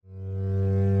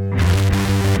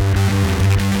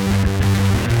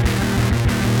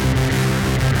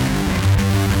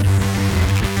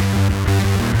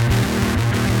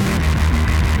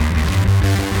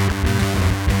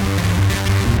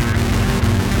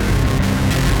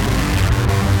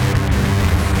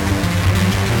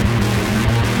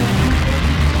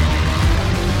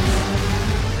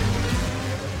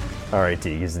right,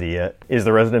 T. Is the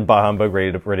resident bah humbug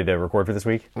ready to record for this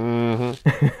week?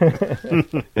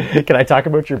 Mm-hmm. Can I talk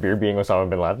about your beard being Osama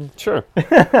bin Laden? Sure.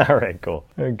 All right, cool.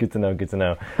 Good to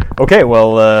know. Okay,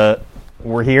 well,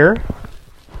 we're here.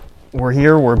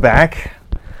 We're back.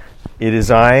 It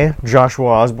is I, Joshua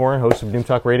Osborne, host of Doom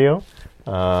Talk Radio.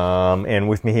 And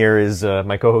with me here is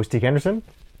my co-host, Teague Henderson.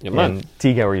 Yeah, man. And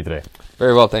Teague, how are you today?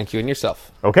 Very well, thank you. And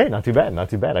yourself? Okay, not too bad.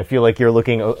 I feel like you're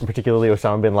looking particularly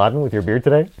Osama bin Laden with your beard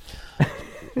today.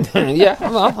 Yeah,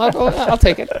 I'll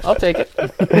take it.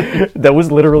 That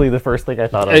was literally the first thing I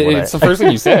thought of. It's the first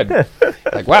thing you said.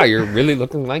 Like, wow, you're really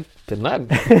looking like bin Laden.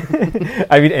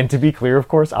 I mean, and to be clear, of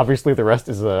course, obviously the rest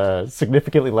is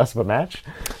significantly less of a match.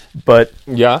 But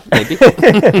yeah, maybe.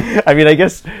 I mean, I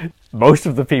guess most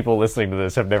of the people listening to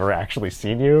this have never actually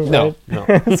seen you. Right?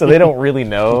 No. So they don't really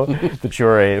know that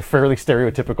you're a fairly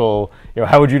stereotypical,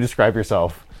 how would you describe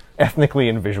yourself ethnically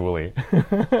and visually?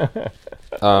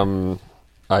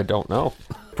 I don't know.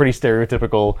 Pretty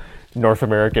stereotypical North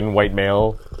American white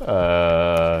male,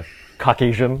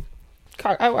 Caucasian.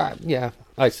 Yeah,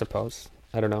 I suppose.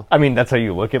 I don't know. I mean, that's how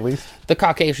you look, at least. The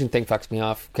Caucasian thing fucks me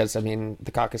off because, I mean,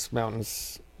 the Caucasus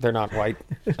Mountains, they're not white.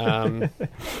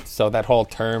 So that whole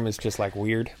term is just like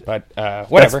weird, but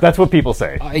whatever. That's what people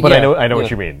say, but yeah, I know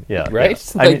what you mean. Yeah, right.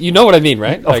 Yeah. I mean, you know what I mean,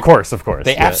 right? Of course.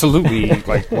 They absolutely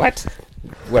like what?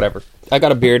 Whatever. I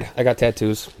got a beard. I got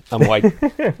tattoos. I'm white.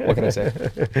 What can I say?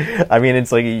 I mean,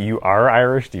 it's like you are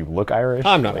Irish. Do you look Irish?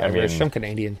 I'm not Irish. I'm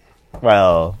Canadian.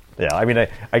 Well, yeah. I mean,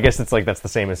 I guess it's like that's the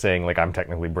same as saying like I'm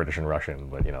technically British and Russian,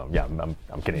 but yeah, I'm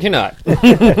Canadian.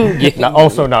 You're not.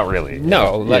 Also, not really.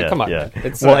 No, come on. Yeah.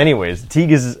 It's, well, anyways,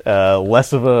 Teague is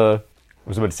less of a. I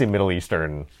was about to say Middle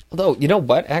Eastern. Although, you know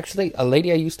what? Actually, a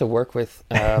lady I used to work with,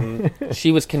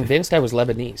 she was convinced I was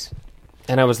Lebanese,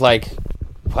 and I was like,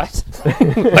 "What?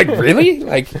 Like, really?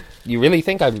 Like, you really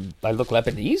think I look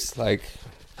Lebanese? Like,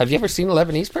 have you ever seen a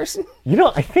Lebanese person?"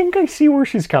 I think I see where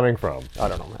she's coming from. I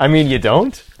don't know, man. I mean, you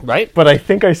don't, right? But I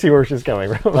think I see where she's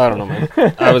coming from. I don't know,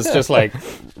 man. I was just like,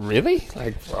 really?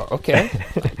 Like, okay,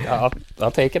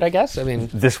 I'll take it, I guess. I mean,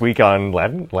 this week on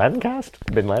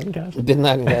Ladencast? Bin Ladencast? Bin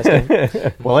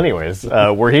Ladencast. Well, anyways,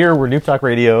 we're here. We're Noob Talk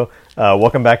Radio.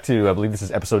 Welcome back to, I believe this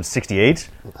is episode 68.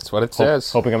 That's what it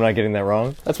says. Hoping I'm not getting that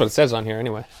wrong. That's what it says on here,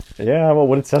 anyway. Yeah, well,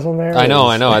 what it says on there. I know.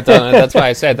 That's why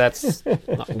I said that's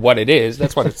not what it is.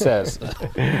 That's what it says.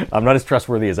 I'm not as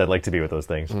trustworthy as I'd like to be with those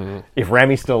things. Mm-hmm. If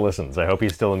Rami still listens, I hope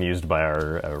he's still amused by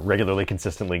our regularly,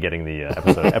 consistently getting the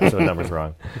episode numbers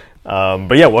wrong.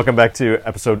 But yeah, welcome back to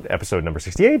episode number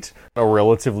 68. A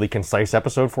relatively concise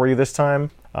episode for you this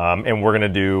time, and we're gonna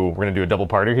do a double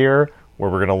parter here,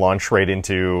 where we're gonna launch right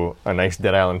into a nice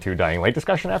Dead Island 2 Dying Light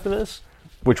discussion after this,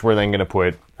 which we're then gonna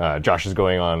put. Josh is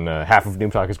going on half of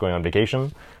Doom Talk is going on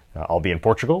vacation. I'll be in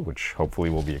Portugal, which hopefully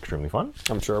will be extremely fun.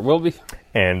 I'm sure it will be.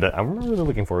 And I'm really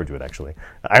looking forward to it, actually.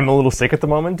 I'm a little sick at the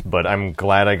moment, but I'm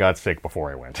glad I got sick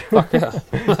before I went. Fuck yeah.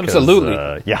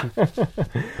 Absolutely. Yeah.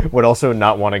 Would also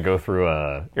not want to go through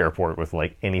a airport with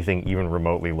like anything even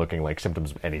remotely looking like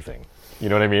symptoms of anything. You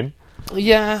know what I mean?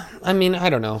 Yeah. I mean, I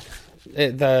don't know.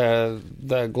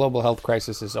 The global health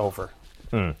crisis is over.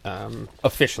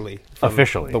 Officially.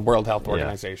 Officially. The World Health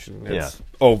Organization. It's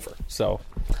over. So,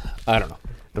 I don't know.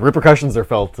 The repercussions are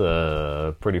felt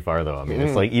pretty far, though. I mean,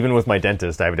 it's like, even with my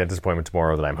dentist, I have a dentist appointment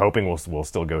tomorrow that I'm hoping will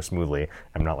still go smoothly.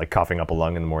 I'm not, like, coughing up a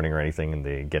lung in the morning or anything, and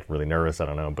they get really nervous. I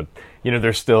don't know. But,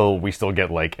 we still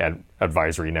get, like,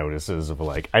 advisory notices of,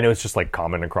 like, I know it's just, like,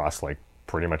 common across, like,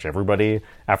 pretty much everybody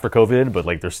after COVID, but,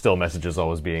 like, there's still messages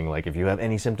always being, like, if you have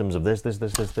any symptoms of this,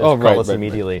 call us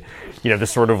immediately. Right.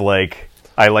 This sort of, like...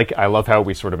 I love how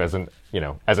we sort of as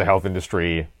a health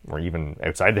industry, or even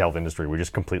outside the health industry, we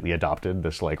just completely adopted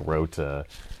this like rote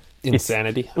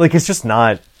insanity. It's just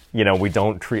not, we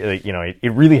don't treat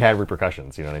it really had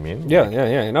repercussions. You know what I mean?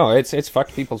 Yeah. No, it's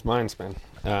fucked people's minds, man.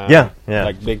 Yeah.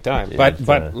 Like big time. Yeah,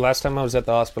 but last time I was at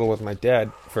the hospital with my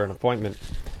dad for an appointment,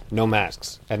 no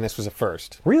masks, and this was a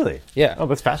first. Really? Yeah. Oh,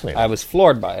 that's fascinating. I was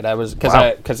floored by it. I was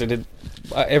because I did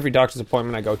every doctor's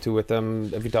appointment I go to with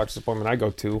them. Every doctor's appointment I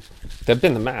go to, they've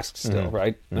been the masks still,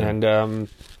 right? Mm-hmm. And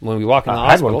when we walk in the hospital,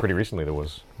 I had one pretty recently. That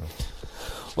was.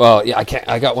 Well, yeah,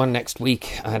 I got one next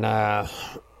week, and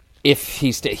if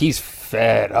he's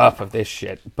fed up of this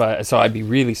shit, but so I'd be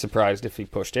really surprised if he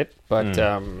pushed it. But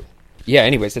yeah,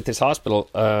 anyways, at this hospital,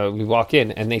 we walk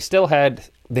in, and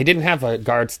they didn't have a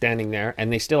guard standing there,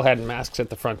 and they still had masks at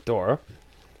the front door,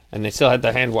 and they still had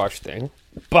the hand wash thing.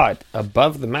 But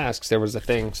above the masks, there was a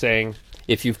thing saying,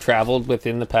 if you've traveled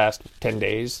within the past 10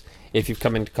 days, if you've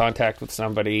come into contact with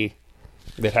somebody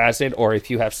that has it, or if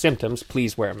you have symptoms,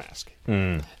 please wear a mask.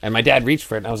 And my dad reached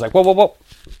for it, and I was like, whoa.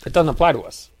 It doesn't apply to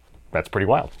us. that's pretty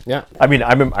wild. Yeah. I mean,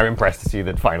 I'm impressed to see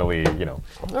that finally,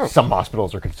 some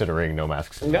hospitals are considering no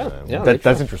masks.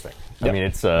 That's interesting. Yeah. I mean,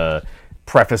 it's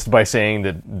prefaced by saying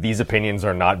that these opinions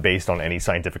are not based on any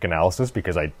scientific analysis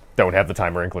because I don't have the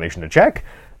time or inclination to check.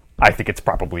 I think it's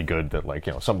probably good that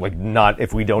not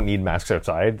if we don't need masks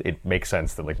outside, it makes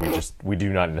sense that we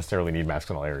do not necessarily need masks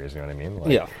in all areas. You know what I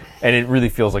mean? Yeah. And it really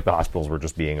feels like the hospitals were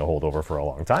just being a holdover for a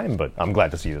long time. But I'm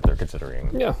glad to see that they're considering,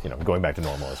 going back to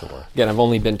normal, as it were. Again, I've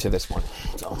only been to this one.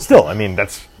 So. Still, I mean,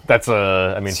 that's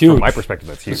from my perspective,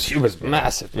 that's huge. It was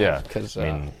massive. Yeah, because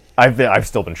I've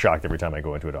still been shocked every time I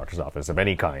go into a doctor's office of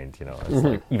any kind. It's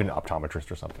like even an optometrist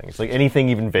or something. It's like anything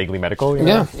even vaguely medical.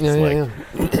 Yeah.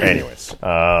 Anyways,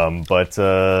 but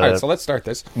all right, so let's start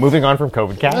this. Moving on from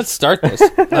COVID cast. Let's start this.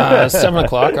 7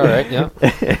 o'clock. All right. Yeah.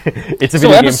 It's a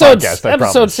video game podcast. I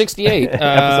episode promise. 68.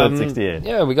 Episode 68.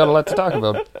 Yeah, we got a lot to talk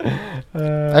about.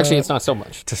 Actually, it's not so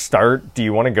much. To start, do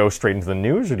you want to go straight into the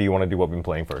news, or do you want to do what we've been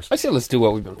playing first? I say let's do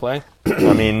what we've been playing.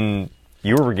 I mean,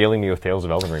 you were regaling me with Tales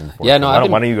of Elden Ring before. Yeah, no, why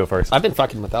don't you go first? I've been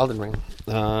fucking with Elden Ring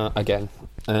again,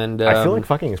 and I feel like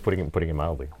fucking is putting it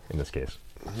mildly in this case.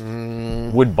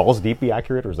 Would balls deep be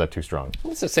accurate, or is that too strong?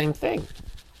 It's the same thing.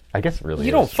 I guess it really You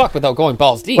is. don't fuck without going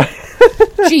balls deep.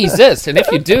 Jesus, and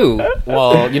if you do,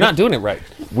 well, you're not doing it right.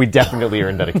 We definitely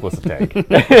earned that explicit tag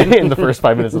in the first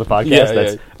 5 minutes of the podcast. Yeah,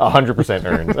 That's 100%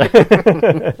 earned.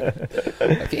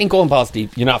 If you ain't going balls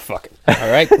deep, you're not fucking.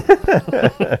 All right?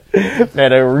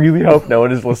 Man, I really hope no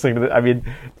one is listening to this. I mean,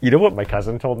 you know what my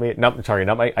cousin told me?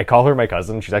 I call her my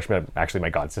cousin. She's actually my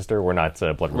god sister. We're not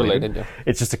blood related. Yeah.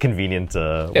 It's just a convenient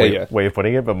way of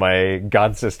putting it. But my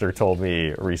god sister told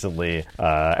me recently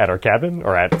at her cabin,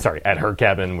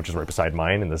 which is right beside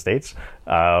mine in the States,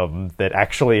 that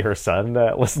actually her son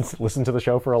listened to the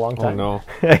show for a long time. Oh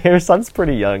no. Her son's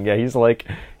pretty young. Yeah,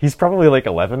 he's probably like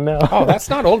 11 now. Oh, that's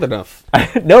not old enough.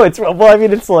 No, it's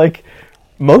like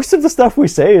most of the stuff we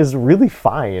say is really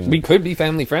fine. We could be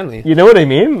family friendly. You know what I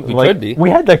mean? We could be. We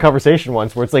had that conversation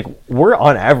once where it's like we're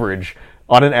on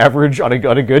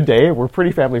a good day, we're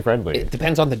pretty family friendly. It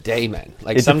depends on the day, man.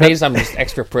 Like some days I'm just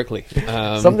extra prickly.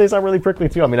 Some days I'm really prickly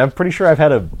too. I mean, I'm pretty sure I've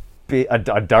had a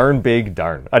darn big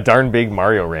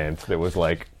Mario rant that was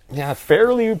like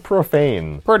fairly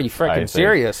profane. Pretty freaking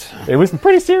serious. It was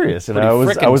pretty serious, and I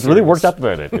was really worked up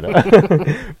about it,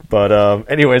 But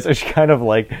anyways, it's kind of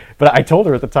like. But I told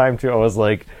her at the time too. I was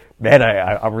like, man,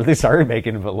 I'm really sorry,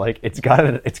 Megan, but like it's got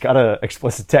a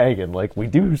explicit tag, and like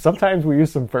sometimes we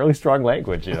use some fairly strong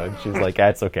language, And she's like,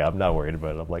 it's okay, I'm not worried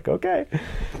about it. I'm like, okay,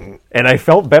 and I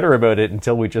felt better about it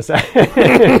until we just said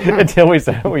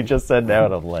no,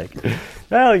 and I'm like,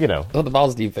 well, Well, the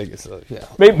balls deep thing is, yeah.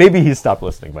 Maybe he's stopped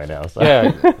listening by now. So.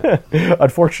 Yeah.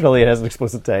 Unfortunately, it has an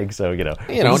explicit tag, so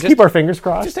just keep our fingers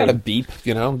crossed. Just add a beep,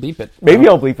 beep it. Maybe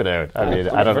I'll bleep it out. I mean,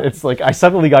 I don't know. It's like I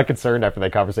suddenly got concerned after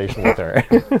that conversation with her.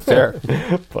 Fair.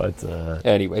 But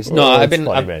anyways, no,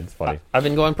 it's funny. I've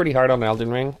been going pretty hard on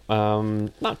Elden Ring.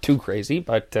 Not too crazy,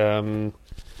 but been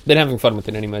having fun with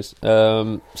it anyways.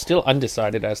 Still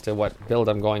undecided as to what build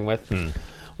I'm going with.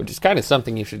 Which is kind of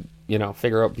something you should,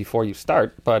 figure out before you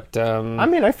start. But I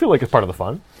mean, I feel like it's part of the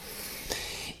fun.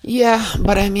 Yeah,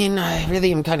 but I mean, I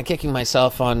really am kind of kicking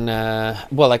myself on.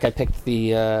 I picked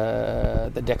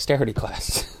the dexterity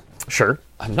class. Sure.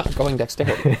 I'm not going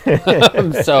dexterity.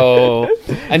 So,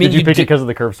 I mean, did you pick it because of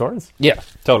the curved swords? Yeah,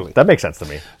 totally. That makes sense to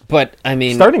me. But I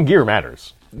mean, starting gear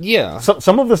matters. Yeah.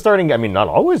 Some of the starting, I mean, not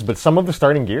always, but some of the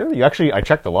starting gear, I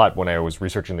checked a lot when I was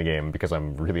researching the game because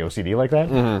I'm really OCD like that.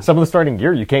 Mm-hmm. Some of the starting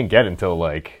gear you can't get until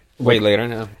way later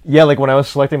now. Yeah, like when I was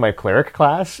selecting my cleric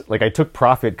class, I took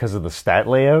profit because of the stat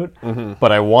layout,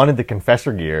 but I wanted the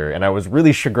confessor gear, and I was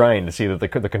really chagrined to see that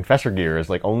the confessor gear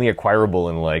is only acquirable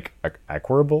in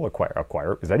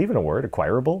acquire. Is that even a word?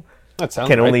 Acquirable? That sounds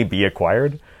can right. only be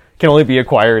acquired. Can only be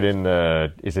acquired in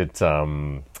is it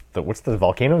what's the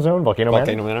Volcano Zone? Volcano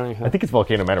Manor? I think it's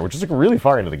Volcano Manor, which is really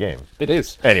far into the game. It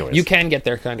is. Anyways. You can get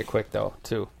there kind of quick, though,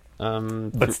 too.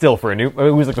 But still, for a new...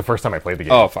 It was the first time I played the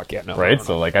game. Oh, fuck yeah, no. Right? No.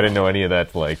 So, I didn't know any of that,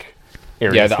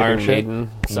 yeah, the Iron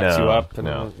Maiden sucks you up.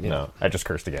 No. I just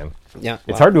cursed again. Yeah.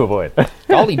 It's hard to avoid.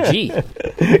 Golly gee.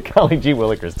 Golly gee,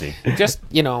 Willikers. Just,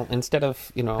 instead of,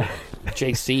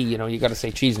 JC, you got to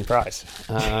say cheese and fries.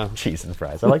 Cheese and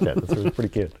fries. I like that. That's pretty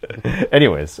cute.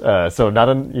 Anyways, so not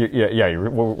on...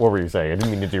 what were you saying? I didn't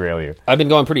mean to derail you. I've been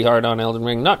going pretty hard on Elden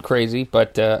Ring. Not crazy,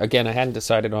 but again, I hadn't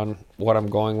decided on what I'm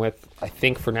going with. I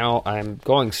think for now, I'm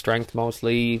going strength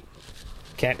mostly.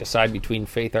 Can't decide between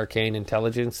faith, arcane,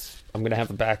 intelligence. I'm going to have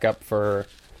a backup for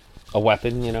a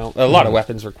weapon, A lot of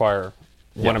weapons require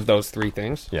one of those three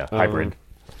things. Yeah, hybrid.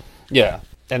 Yeah,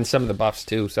 and some of the buffs,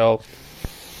 too. So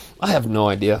I have no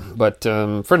idea, but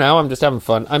for now I'm just having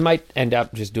fun. I might end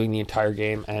up just doing the entire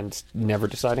game and never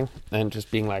deciding, and just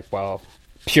being like, well,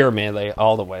 pure melee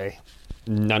all the way,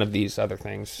 none of these other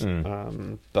things.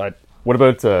 But what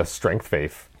about strength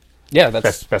faith? Yeah,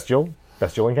 that's bestial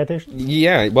incantation.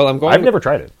 Yeah, well, I've never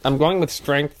tried it. I'm going with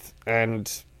strength, and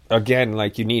again,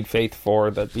 like, you need faith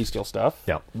for the bestial stuff.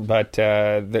 Yeah, but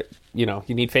you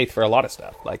need faith for a lot of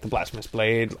stuff, like the blasphemous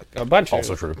blade, like a bunch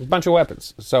of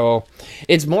weapons. So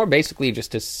it's more basically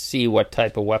just to see what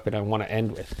type of weapon I want to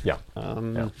end with. Yeah.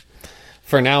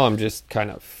 For now, I'm just kind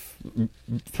of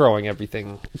trying out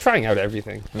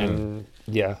everything, and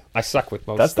I suck with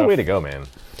most. That's stuff. the way to go, man.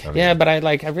 Yeah, but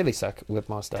I really suck with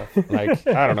most stuff. Like,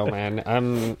 I don't know,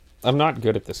 man. I'm not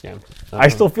good at this game. I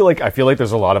feel like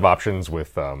there's a lot of options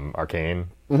with Arcane.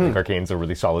 I think Arcane's a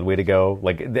really solid way to go.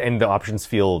 Like, and the options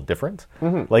feel different.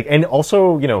 Like, and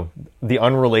also, the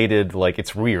unrelated, like,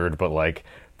 it's weird, but like,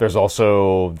 there's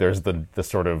the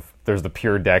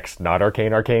pure Dex, not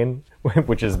Arcane,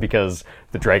 which is because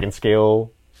the Dragon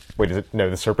Scale.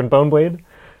 The Serpent Bone Blade.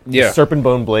 Yeah. The Serpent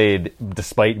Bone Blade,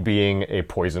 despite being a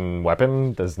poison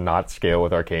weapon, does not scale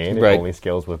with Arcane. It only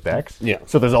scales with Dex. Yeah.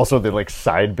 So there's also the like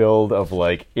side build of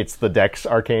like it's the Dex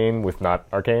Arcane with not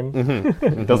Arcane.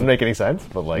 It doesn't make any sense,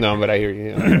 but like no, but I hear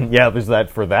you. Yeah, there's that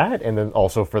for that, and then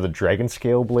also for the Dragon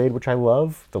Scale Blade, which I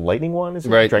love. The Lightning one is it?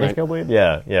 Dragon Scale Blade.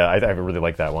 Yeah, I really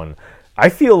like that one. I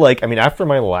feel like after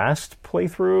my last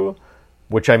playthrough,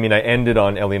 which I ended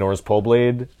on Eleanor's Pole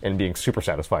Blade and being super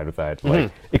satisfied with that.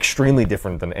 Like, extremely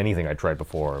different than anything I tried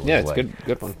before. It's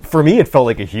good one. For me, it felt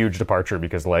like a huge departure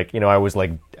because, like, I was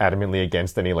like adamantly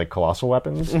against any like colossal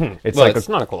weapons. It's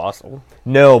not a colossal.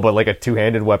 No, but like a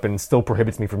two-handed weapon still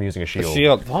prohibits me from using a shield. A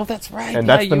shield. Oh, that's right. And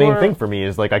that's the main thing for me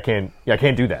is like I can't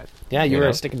do that. Yeah, you were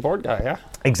a stick and board guy, yeah?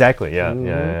 Exactly,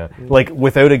 yeah. Like,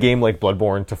 without a game like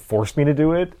Bloodborne to force me to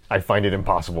do it, I find it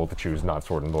impossible to choose not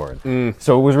Sword and Board.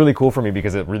 So it was really cool for me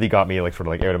because it really got me like sort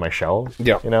of like out of my shell.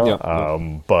 Yeah.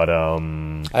 But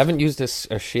I haven't used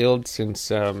a shield since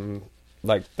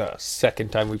like the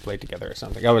second time we played together or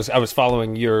something. I was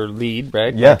following your lead,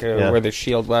 right? Yeah, where the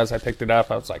shield was. I picked it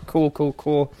up. I was like,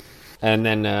 cool. And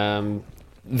then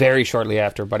very shortly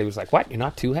after, Buddy was like, "What? You're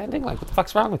not two-handing? Like, what the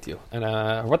fuck's wrong with you?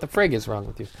 And what the frig is wrong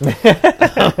with you?"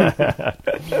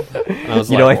 I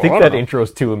was I think that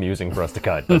intro's too amusing for us to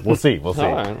cut. But we'll see. All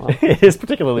right, well. It is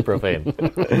particularly profane.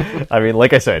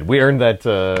 Like I said, we earned that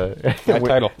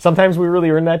title. Sometimes we really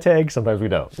earn that tag. Sometimes we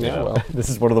don't. Yeah, well. This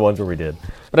is one of the ones where we did.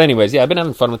 But anyways, I've been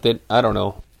having fun with it. I don't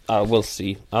know. We'll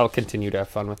see. I'll continue to have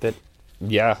fun with it.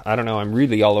 Yeah, I don't know. I'm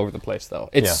really all over the place, though.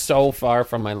 It's so far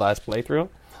from my last playthrough.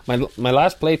 My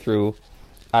last playthrough,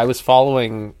 I was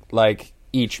following, like,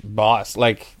 each boss.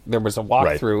 Like, there was a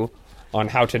walkthrough on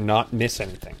how to not miss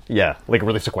anything. Yeah, like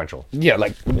really sequential. Yeah,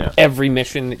 like every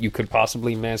mission that you could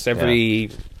possibly miss,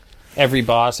 every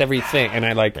boss, everything. And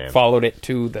I, followed it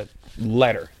to the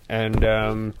letter.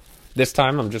 And this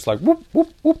time I'm just like, whoop,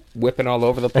 whoop, whoop, whipping all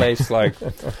over the place. Like,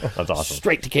 that's awesome.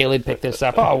 Straight to Caleb, pick this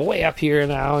up. Oh, way up here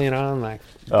now, I'm like...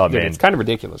 Oh, man. It's kind of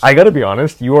ridiculous. I gotta be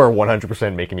honest, you are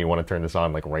 100% making me want to turn this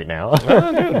on, like, right now.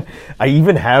 I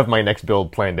even have my next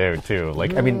build planned out, too.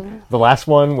 Like, the last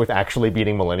one with actually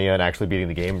beating Millennia and actually beating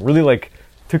the game really, like,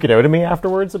 took it out of me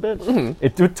afterwards a bit.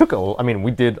 It took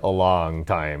we did a long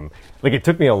time. Like, it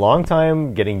took me a long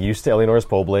time getting used to Eleanor's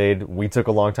Pole Blade. We took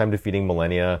a long time defeating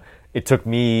Millennia. It took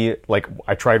me, like,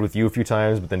 I tried with you a few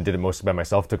times, but then did it mostly by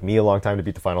myself. It took me a long time to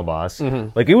beat the final boss.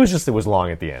 Like, it was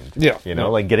long at the end. Yeah.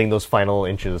 Like getting those final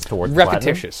inches towards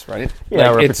repetitious, platinum. Right? Yeah,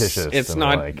 like, repetitious. It's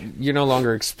not, like, you're no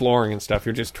longer exploring and stuff.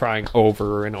 You're just trying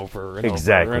over and over and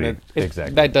exactly, over. And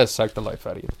exactly. That does suck the life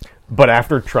out of you. But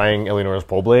after trying Eleanor's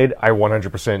Pole Blade, I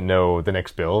 100% know the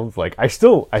next build. Like, I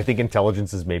think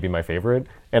Intelligence is maybe my favorite.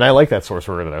 And I like that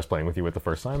Sorcerer that I was playing with you with the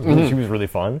first time. She was really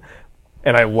fun.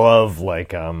 And I love,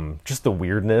 like, just the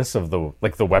weirdness of the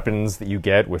weapons that you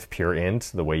get with pure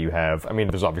int, the way you have...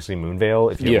 there's obviously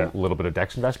Moonveil if you have a little bit of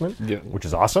dex investment, which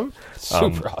is awesome.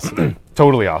 Super awesome.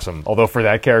 Totally awesome. Although for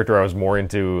that character, I was more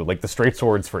into, like, the straight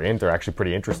swords for int are actually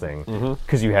pretty interesting.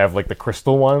 Because you have, like, the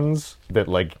crystal ones that,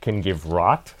 like, can give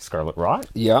rot, Scarlet Rot.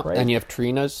 Yeah, right? And you have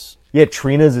Trina's. Yeah,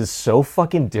 Trina's is so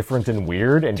fucking different and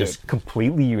weird and just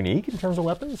completely unique in terms of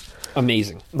weapons.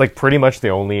 Amazing. Like, pretty much the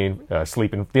only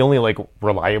like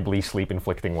reliably sleep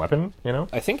inflicting weapon,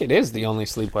 I think it is the only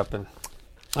sleep weapon.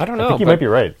 I don't know. I think you might be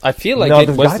right. I feel like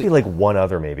there's got to be like one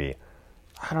other maybe.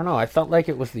 I don't know. I felt like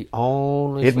it was the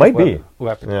only. It might be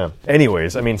weapon. Yeah.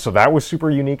 Anyways, so that was super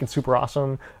unique and super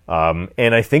awesome.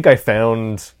 And I think I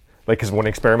found, like, because when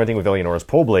experimenting with Eleanor's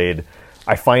Pole Blade,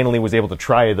 I finally was able to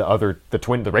try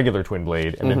the regular Twin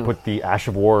Blade, and then put the Ash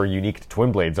of War unique to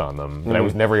Twin Blades on them that I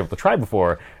was never able to try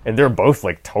before, and they're both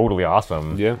like totally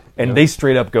awesome. Yeah. And they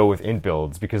straight up go with int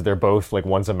builds because they're both like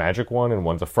one's a magic one and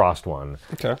one's a frost one.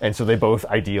 Okay. And so they both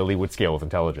ideally would scale with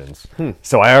intelligence.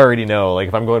 So I already know, like,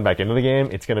 if I'm going back into the game,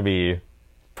 it's going to be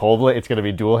it's going to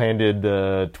be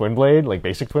dual-handed Twin Blade, like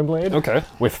basic Twin Blade. Okay.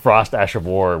 With Frost Ash of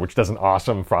War, which does an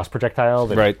awesome frost projectile.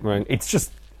 Right. It's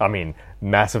just, I mean,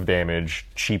 massive damage,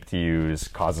 cheap to use,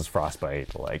 causes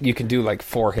frostbite. Like, You can do like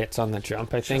 4 hits on the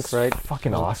jump, I think, right?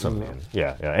 fucking awesome, man.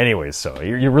 Yeah. Anyways, so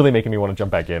you're really making me want to jump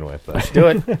back in with. Do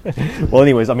it. Well,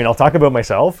 anyways, I mean, I'll talk about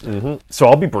myself. So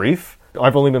I'll be brief.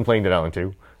 I've only been playing Dead Island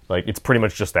 2. Like, it's pretty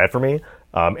much just that for me.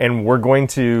 And we're going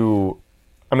to...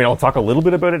 I mean, I'll talk a little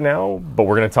bit about it now, but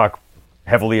we're going to talk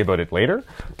heavily about it later.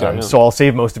 So I'll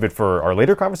save most of it for our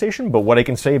later conversation. But what I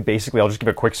can say, basically, I'll just give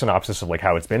a quick synopsis of like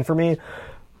how it's been for me.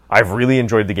 I've really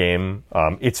enjoyed the game.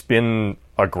 It's been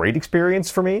a great experience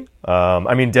for me.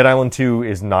 I mean, Dead Island 2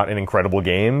 is not an incredible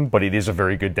game, but it is a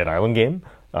very good Dead Island game.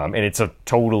 And it's a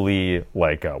totally,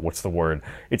 like, what's the word?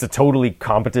 It's a totally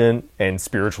competent and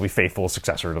spiritually faithful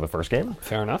successor to the first game.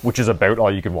 Fair enough. Which is about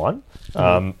all you could want.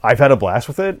 I've had a blast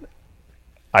with it.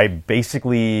 I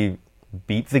basically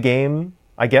beat the game,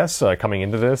 I guess, coming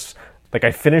into this. Like,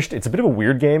 I finished... It's a bit of a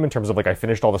weird game in terms of, like, I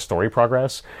finished all the story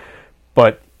progress.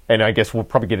 But... And I guess we'll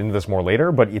probably get into this more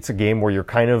later, but it's a game where you're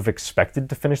kind of expected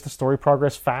to finish the story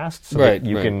progress fast so that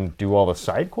you can do all the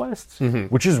side quests,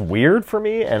 which is weird for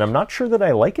me, and I'm not sure that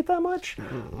I like it that much.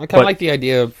 I kind of like the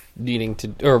idea of needing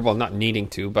to... Or, well, not needing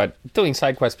to, but doing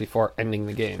side quests before ending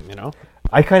the game, you know?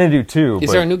 I kind of do, too.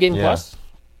 Is there a New Game Plus?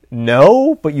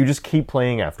 No, but you just keep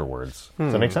playing afterwards.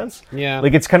 Does that make sense? Yeah.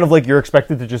 Like, it's kind of like you're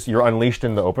expected to just... You're unleashed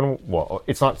in the open... Well,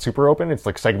 it's not super open. It's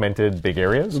like segmented big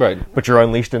areas. Right. But you're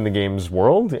unleashed in the game's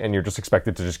world, and you're just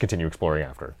expected to just continue exploring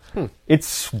after.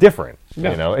 It's different, you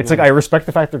know? It's like, I respect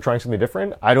the fact they're trying something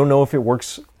different. I don't know if it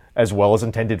works as well as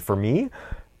intended for me,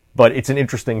 but it's an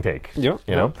interesting take. Yeah.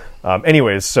 You know?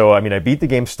 Anyways, so, I mean, I beat the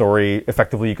game's story.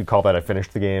 Effectively, you could call that I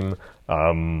finished the game.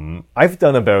 I've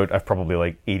probably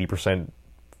like 80%...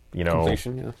 You know,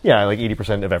 completion, like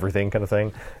 80% of everything kind of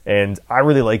thing. And I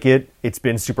really like it. It's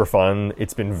been super fun.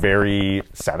 It's been very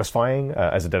satisfying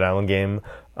as a Dead Island game.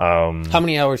 How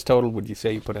many hours total would you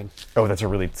say you put in? Oh, that's a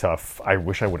really tough... I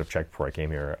wish I would have checked before I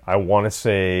came here. I want to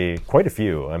say quite a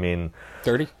few. I mean...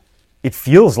 30? It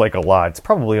feels like a lot. It's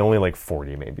probably only like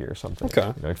 40 maybe or something.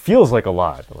 Okay. You know, it feels like a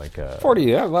lot. Like 40,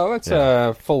 yeah. Well, that's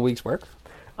a full week's work.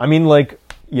 I mean, like...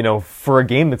 You know, for a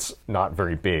game that's not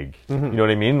very big, you know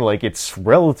what I mean? Like, it's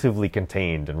relatively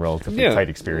contained and relatively tight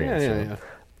experience. Yeah.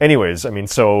 Anyways, I mean,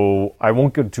 so I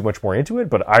won't go too much more into it,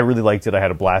 but I really liked it. I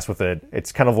had a blast with it.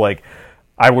 It's kind of like,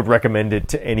 I would recommend it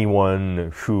to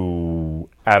anyone who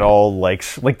at all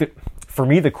likes, for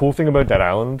me, the cool thing about Dead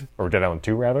Island, or Dead Island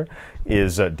 2 rather,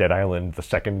 is Dead Island, the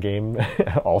second game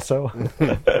also,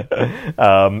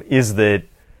 is that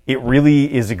it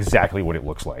really is exactly what it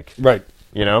looks like. Right.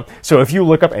 You know? So if you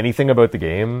look up anything about the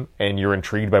game and you're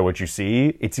intrigued by what you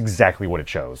see, it's exactly what it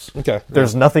shows. Okay.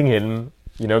 There's nothing hidden.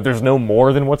 You know, there's no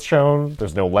more than what's shown.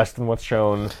 There's no less than what's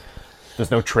shown.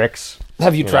 There's no tricks.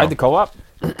 Have you tried the co-op?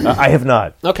 I have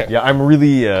not. Okay. Yeah, I'm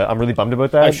really bummed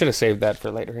about that. I should have saved that for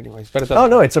later anyways. But Oh,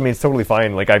 no, it's totally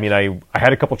fine. Like, I mean, I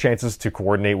had a couple chances to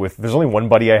coordinate with... There's only one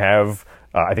buddy I have...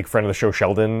 I think friend of the show,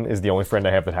 Sheldon, is the only friend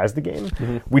I have that has the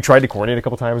game. We tried to coordinate a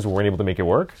couple times, we weren't able to make it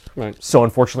work. Right. So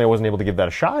unfortunately, I wasn't able to give that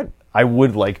a shot. I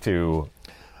would like to.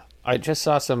 I just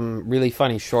saw some really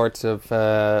funny shorts of,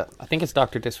 I think it's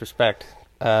Dr. Disrespect,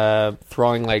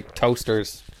 throwing like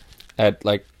toasters at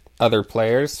like other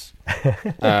players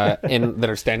that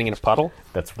are standing in a puddle.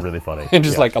 That's really funny. And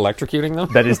just like electrocuting them.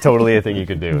 That is totally a thing you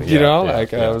could do. You know, I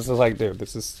was just like, dude,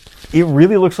 this is... It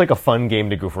really looks like a fun game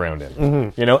to goof around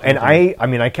in. You know, and I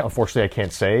mean, unfortunately, I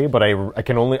can't say, but I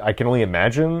can only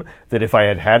imagine that if I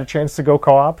had had a chance to go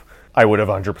co-op, I would have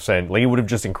 100%. Like, it would have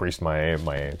just increased my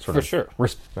sort of... For sure.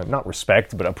 Not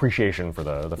respect, but appreciation for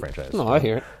the franchise. No, I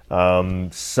hear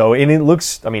it. So, and it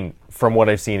looks... I mean, from what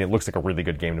I've seen, it looks like a really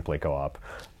good game to play co-op.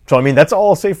 So, I mean, that's all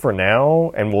I'll say for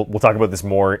now, and we'll talk about this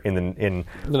more in the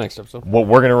next episode. What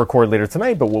we're going to record later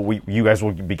tonight, but what you guys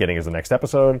will be getting is the next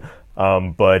episode.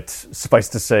 But suffice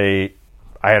to say,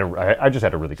 I just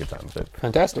had a really good time with it.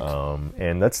 Fantastic.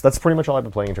 And that's pretty much all I've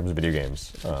been playing in terms of video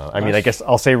games. I mean, I guess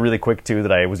I'll say really quick too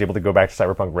that I was able to go back to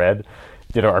Cyberpunk Red,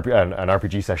 did an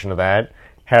RPG session of that.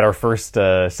 Had our first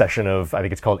session of, I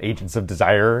think it's called Agents of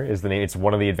Desire is the name. It's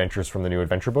one of the adventures from the new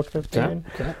adventure book that came in.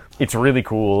 Okay. It's really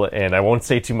cool, and I won't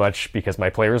say too much because my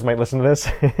players might listen to this,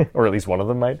 or at least one of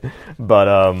them might.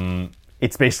 But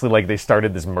it's basically like they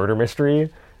started this murder mystery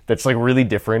that's like really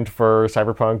different for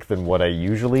Cyberpunk than what I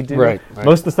usually do. Right.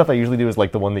 Most of the stuff I usually do is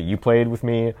like the one that you played with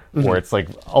me, where it's like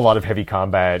a lot of heavy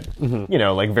combat,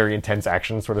 like very intense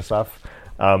action sort of stuff.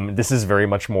 This is very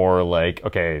much more like,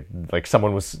 okay, like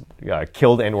someone was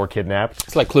killed and or kidnapped.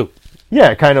 It's like Clue.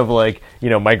 Yeah, kind of like,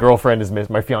 my girlfriend is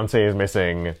my fiance is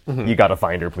missing. You got to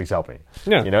find her. Please help me.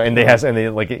 Yeah. And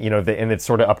it's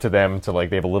sort of up to them to like,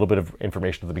 they have a little bit of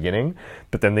information at the beginning,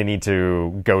 but then they need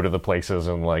to go to the places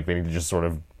and like, they need to just sort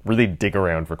of really dig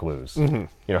around for clues,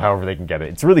 however they can get it.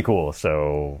 It's really cool.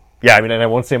 So yeah, I mean, and I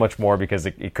won't say much more because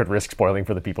it could risk spoiling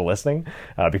for the people listening,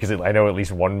 because I know at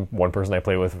least one person I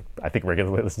play with, I think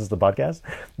regularly listens to the podcast,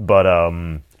 but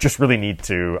just really need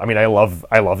to. I mean, I love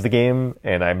the game,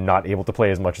 and I'm not able to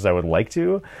play as much as I would like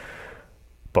to,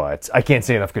 but I can't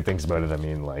say enough good things about it. I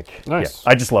mean, like, nice.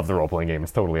 Yeah, I just love the role-playing game.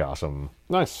 It's totally awesome.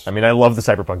 Nice. I mean, I love the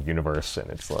Cyberpunk universe, and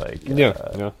it's like,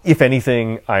 if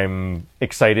anything, I'm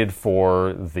excited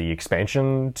for the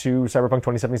expansion to Cyberpunk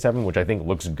 2077, which I think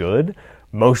looks good,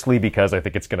 mostly because I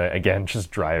think it's going to, again,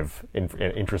 just drive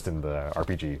interest in the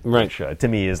RPG, right. which to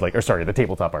me is like, the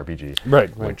tabletop RPG,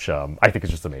 right. which I think is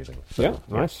just amazing. So, yeah,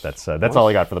 nice. That's all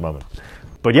I got for the moment.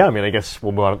 But yeah, I mean, I guess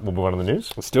we'll move on to the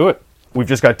news. Let's do it. We've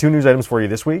just got 2 news items for you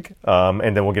this week,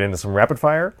 and then we'll get into some rapid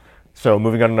fire. So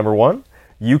moving on to number 1,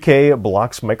 UK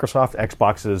blocks Microsoft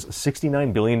Xbox's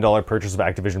 $69 billion purchase of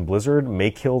Activision Blizzard may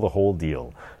kill the whole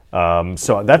deal.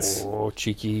 So that's...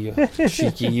 cheeky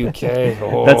UK.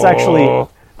 That's actually...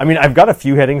 I mean, I've got a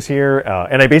few headings here,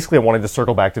 and I basically wanted to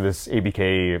circle back to this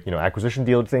ABK, acquisition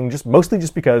deal thing, mostly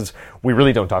because we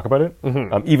really don't talk about it,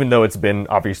 even though it's been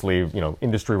obviously,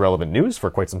 industry relevant news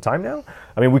for quite some time now.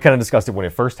 I mean, we kind of discussed it when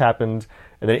it first happened,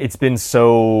 and then it's been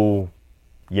so,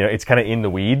 it's kind of in the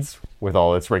weeds with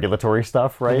all its regulatory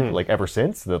stuff, right? Like ever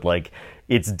since that, like,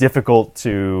 it's difficult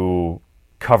to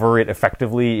cover it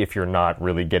effectively if you're not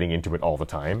really getting into it all the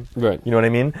time. Right. You know what I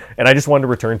mean? And I just wanted to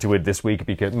return to it this week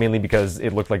mainly because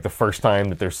it looked like the first time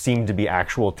that there seemed to be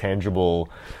actual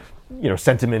tangible,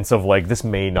 sentiments of like, this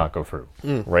may not go through.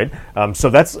 Right?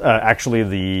 So that's actually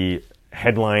the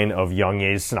headline of Yang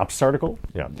Ye's synopsis article.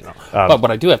 Yeah. But what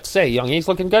I do have to say, Yang Ye's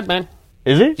looking good, man.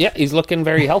 Is he? Yeah, he's looking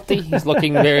very healthy. He's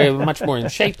looking very much more in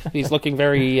shape. He's looking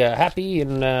very happy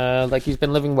and like he's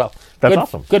been living well. That's good,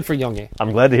 awesome. Good for Young Ye.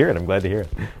 I'm glad to hear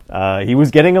it. He was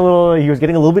getting a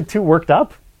little bit too worked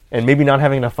up and maybe not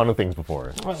having enough fun with things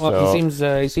before. Well, so,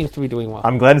 he seems to be doing well.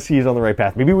 I'm glad to see he's on the right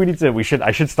path. Maybe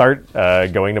I should start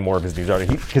going to more of his news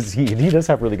articles because he does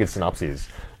have really good synopses.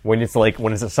 When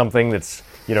it's something that's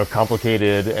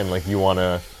complicated and like you want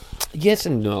to. Yes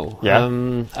and no. Yeah?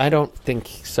 I don't think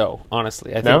so,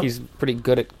 honestly. I think he's pretty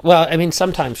good at... Well, I mean,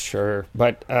 sometimes, sure.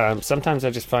 But sometimes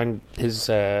I just find he's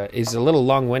a little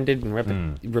long-winded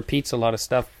and repeats a lot of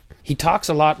stuff. He talks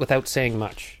a lot without saying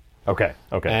much. Okay.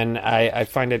 And I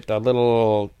find it a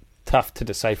little tough to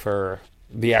decipher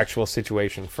the actual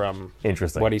situation from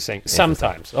what he's saying.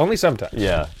 Sometimes. Only sometimes.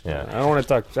 Yeah. I don't want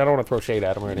to throw shade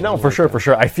at him or anything. No, for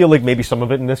sure. I feel like maybe some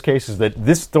of it in this case is that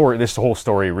this whole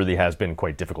story really has been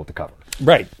quite difficult to cover.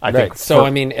 Right. I think. So, I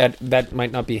mean, that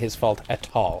might not be his fault at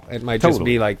all. It might just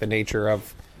be like the nature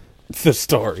of the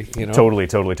story,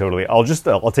 Totally.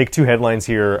 I'll take 2 headlines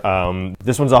here.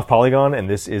 This one's off Polygon, and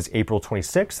this is April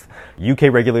 26th. UK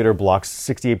regulator blocks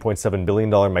 $68.7 billion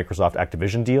Microsoft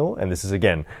Activision deal, and this is,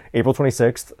 again, April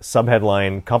 26th.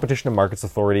 Subheadline, Competition and Markets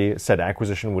Authority said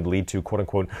acquisition would lead to,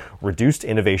 quote-unquote, reduced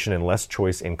innovation and less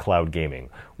choice in cloud gaming.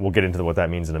 We'll get into what that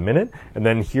means in a minute. And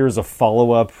then here's a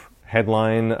follow-up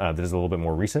headline that is a little bit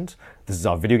more recent. This is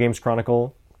off Video Games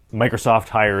Chronicle. Microsoft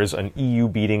hires an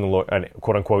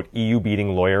quote-unquote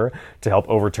EU-beating lawyer to help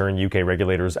overturn UK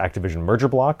regulators' Activision merger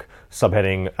block.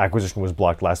 Subheading, acquisition was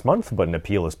blocked last month, but an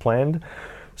appeal is planned.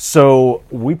 So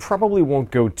we probably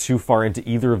won't go too far into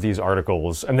either of these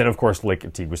articles. And then, of course,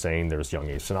 like Teague was saying, there's Young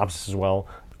A's synopsis as well.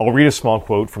 I'll read a small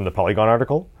quote from the Polygon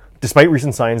article. Despite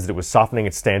recent signs that it was softening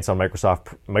its stance on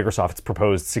Microsoft's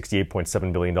proposed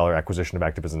 $68.7 billion acquisition of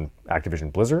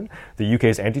Activision Blizzard, the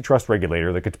UK's antitrust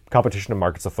regulator, the Competition and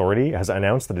Markets Authority, has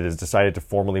announced that it has decided to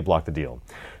formally block the deal.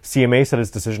 CMA said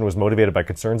its decision was motivated by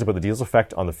concerns about the deal's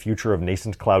effect on the future of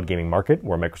nascent cloud gaming market,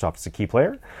 where Microsoft is a key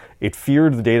player. It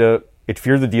feared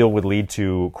the deal would lead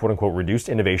to, quote-unquote, reduced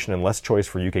innovation and less choice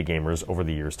for UK gamers over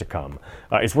the years to come.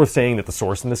 It's worth saying that the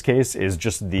source in this case is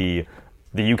just the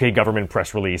UK government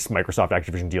press release Microsoft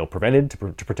Activision deal prevented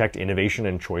to protect innovation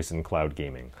and choice in cloud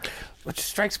gaming. Which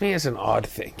strikes me as an odd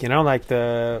thing, like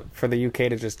for the UK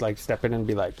to just like step in and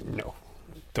be like, no,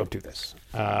 don't do this.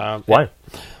 Why?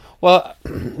 Well,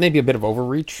 maybe a bit of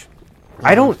overreach.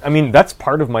 That's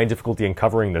part of my difficulty in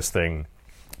covering this thing,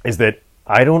 is that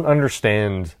I don't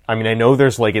understand. I mean, I know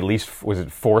there's like at least, was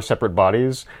it 4 separate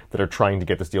bodies that are trying to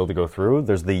get this deal to go through.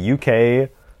 There's the UK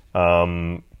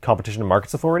Competition and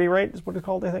Markets Authority, right? Is what it's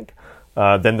called, I think.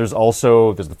 Then there's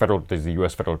the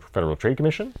US Federal Trade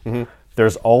Commission. Mm-hmm.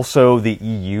 There's also the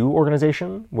EU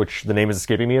organization, which the name is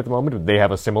escaping me at the moment, but they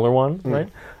have a similar one, right?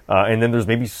 And then there's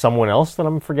maybe someone else that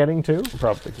I'm forgetting too.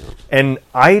 Probably. And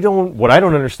what I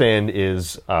don't understand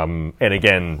is, and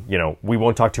again, we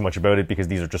won't talk too much about it because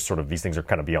these things are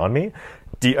kind of beyond me.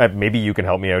 Maybe you can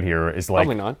help me out here. Is like,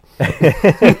 probably not.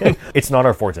 It's not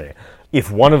our forte.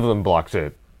 If one of them blocks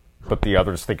it, but the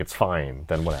others think it's fine,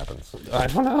 then what happens? I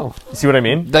don't know. See what I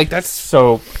mean? Like, that's...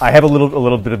 So I have a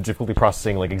little bit of difficulty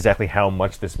processing like exactly how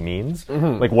much this means.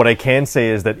 Mm-hmm. Like what I can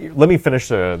say is that, let me finish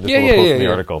this little quote from the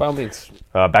article. By all means.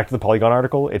 Back to the Polygon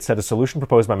article, it said a solution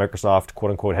proposed by Microsoft,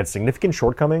 quote unquote, had significant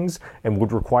shortcomings and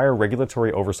would require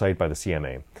regulatory oversight by the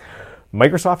CMA.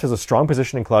 Microsoft has a strong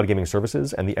position in cloud gaming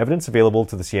services, and the evidence available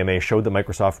to the CMA showed that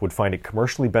Microsoft would find it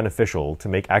commercially beneficial to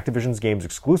make Activision's games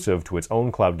exclusive to its own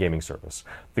cloud gaming service,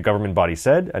 the government body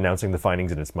said, announcing the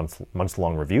findings in its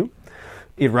months-long review.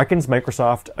 It reckons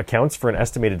Microsoft accounts for an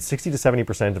estimated 60 to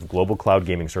 70% of global cloud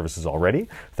gaming services already,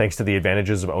 thanks to the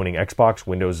advantages of owning Xbox,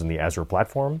 Windows, and the Azure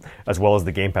platform, as well as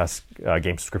the Game Pass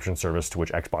game subscription service to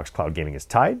which Xbox Cloud Gaming is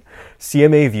tied.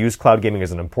 CMA views cloud gaming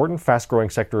as an important, fast-growing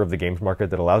sector of the games market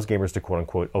that allows gamers to,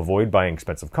 quote-unquote, avoid buying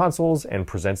expensive consoles and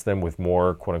presents them with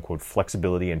more, quote-unquote,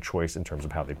 flexibility and choice in terms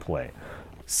of how they play.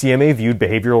 CMA viewed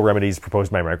behavioral remedies proposed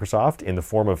by Microsoft in the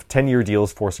form of 10-year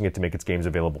deals forcing it to make its games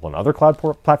available on other cloud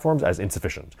platforms as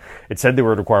insufficient. It said they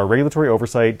would require regulatory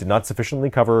oversight, did not sufficiently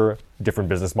cover different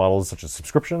business models such as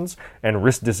subscriptions, and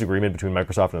risk disagreement between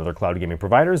Microsoft and other cloud gaming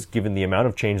providers given the amount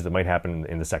of change that might happen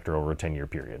in the sector over a 10-year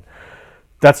period.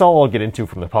 That's all I'll get into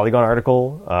from the Polygon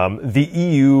article. The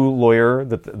EU lawyer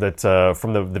that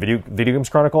from the Video Games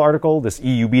Chronicle article, this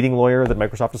EU beating lawyer that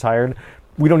Microsoft has hired,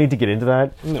 we don't need to get into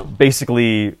that. No.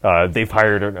 Basically, they've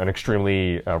hired an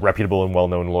extremely reputable and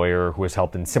well-known lawyer who has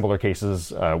helped in similar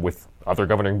cases with other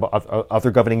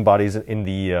governing bodies in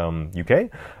the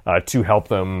UK to help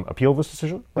them appeal this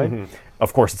decision. Right. Mm-hmm.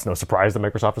 Of course, it's no surprise that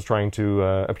Microsoft is trying to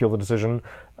appeal the decision.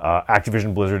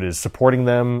 Activision Blizzard is supporting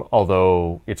them,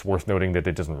 although it's worth noting that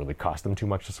it doesn't really cost them too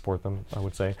much to support them, I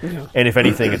would say. Yeah. And if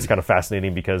anything, it's kind of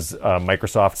fascinating because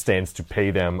Microsoft stands to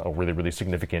pay them a really, really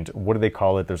significant, what do they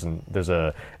call it? There's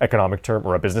a economic term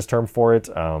or a business term for it.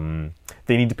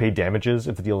 They need to pay damages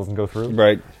if the deal doesn't go through.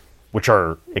 Right. Which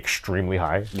are extremely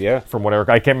high. Yeah. From what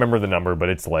I can't remember the number, but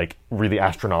it's like really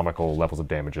astronomical levels of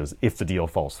damages if the deal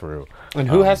falls through. And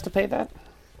who has to pay that?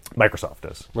 Microsoft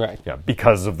does. Right. Yeah,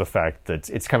 because of the fact that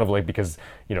it's kind of like because,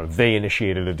 they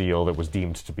initiated a deal that was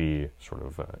deemed to be sort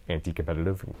of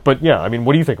anti-competitive. But yeah, I mean,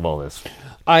 what do you think of all this?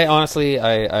 I honestly,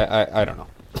 I don't know.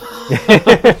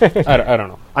 I don't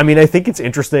know. I mean, I think it's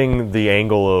interesting the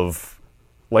angle of,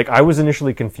 like, I was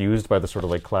initially confused by the sort of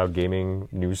like cloud gaming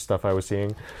news stuff I was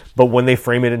seeing, but when they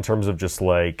frame it in terms of just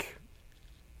like,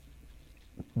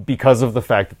 because of the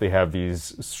fact that they have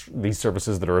these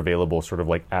services that are available sort of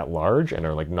like at large and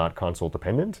are like not console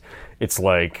dependent, it's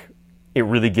like it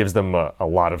really gives them a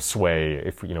lot of sway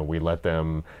if we let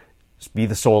them be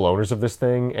the sole owners of this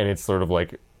thing, and it's sort of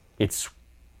like it's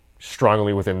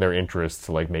strongly within their interest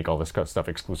to like make all this stuff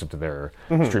exclusive to their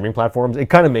streaming platforms. It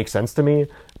kind of makes sense to me.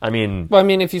 I mean,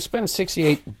 if you spend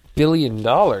 $68 billion,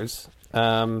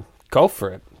 go for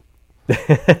it.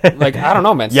 Like, I don't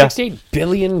know, man. Yeah. $68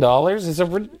 billion is a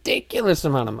ridiculous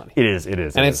amount of money. It is.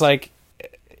 And it's like,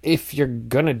 if you're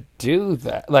gonna do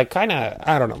that, like, kind of,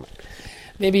 I don't know, man.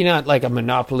 Maybe not like a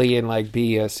monopoly and like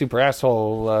be a super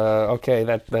asshole. Okay,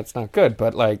 that's not good.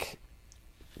 But like,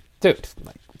 dude,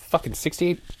 like, fucking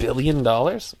 $68 billion?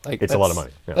 Like, it's a lot of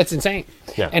money. Yeah. That's insane.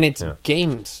 Yeah. And it's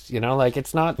games, like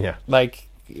it's not like,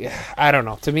 I don't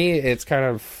know. To me, it's kind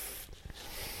of,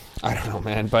 I don't know,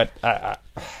 man. But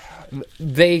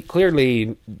they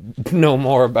clearly know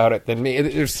more about it than me.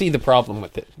 They see the problem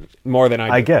with it more than I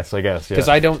do. I guess, yeah. Because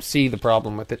I don't see the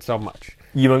problem with it so much.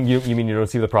 You mean you don't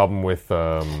see the problem with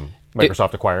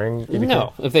Microsoft acquiring EBK?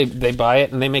 No, if they buy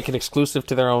it and they make it exclusive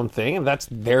to their own thing, and that's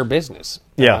their business.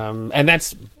 Yeah. And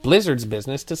that's Blizzard's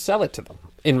business to sell it to them,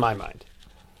 in my mind.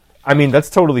 I mean, that's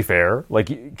totally fair.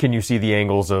 Like, can you see the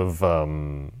angles of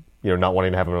not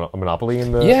wanting to have a monopoly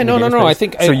in the no. I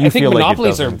think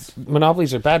monopolies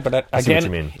monopolies are bad, but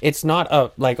again, it's not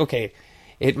okay.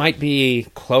 It might be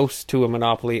close to a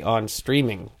monopoly on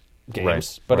streaming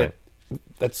games, but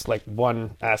that's like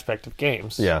one aspect of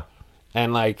games. Yeah.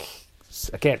 And like,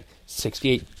 again,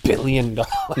 $68 billion.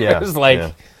 Yeah.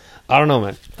 I don't know,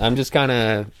 man. I'm just kind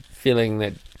of feeling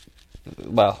that,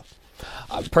 well,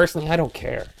 personally, I don't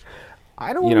care.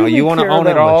 I don't. You know, really you want to care own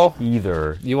that it all much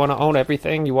either. You want to own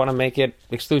everything. You want to make it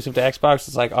exclusive to Xbox.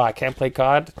 It's like, oh, I can't play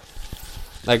COD.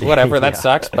 Like, whatever, that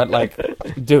sucks. But, like,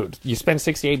 dude, you spend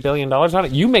 $68 billion on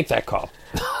it. You make that call.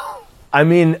 I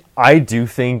mean, I do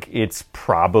think it's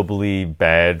probably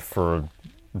bad for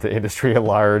the industry at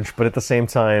large, but at the same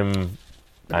time,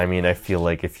 I mean, I feel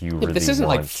like if you really This isn't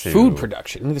want like to... food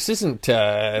production. This isn't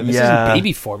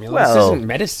baby formula. This isn't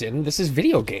medicine. This is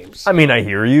video games. I mean, I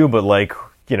hear you, but, like,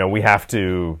 you know, we have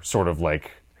to sort of,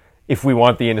 like, if we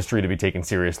want the industry to be taken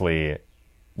seriously,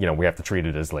 you know, we have to treat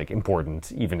it as, like,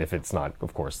 important, even if it's not,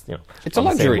 of course, you know, it's a on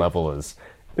the luxury same level as...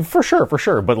 For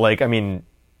sure. But, like, I mean...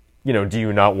 You know, do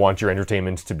you not want your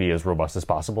entertainment to be as robust as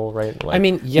possible, right? Like, I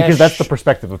mean, yes. Because that's the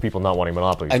perspective of people not wanting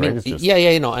monopolies, I mean, right? It's just... yeah,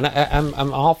 you know, and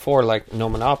I'm all for, like, no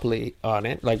monopoly on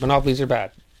it. Like, monopolies are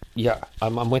bad. Yeah,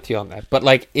 I'm with you on that. But,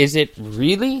 like, is it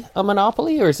really a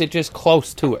monopoly, or is it just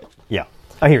close to it? Yeah,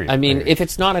 I hear you. I mean, if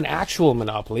it's not an actual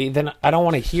monopoly, then I don't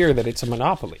want to hear that it's a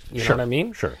monopoly. You know what I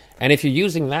mean? Sure. And if you're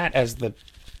using that as the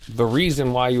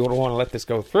reason why you don't want to let this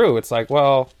go through, it's like,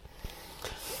 well...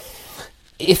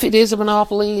 If it is a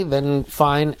monopoly, then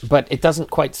fine, but it doesn't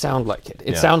quite sound like it.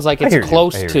 It sounds like it's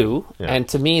close to, and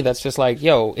to me, that's just like,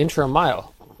 yo, intra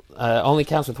mile. Only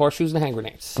counts with horseshoes and hand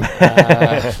grenades.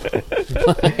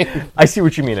 I see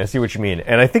what you mean.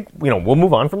 And I think, you know, we'll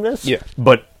move on from this. Yeah.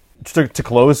 But to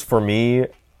close, for me,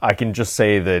 I can just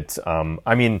say that,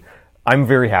 I mean... I'm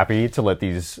very happy to let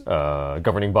these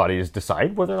governing bodies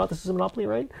decide whether or not this is a monopoly,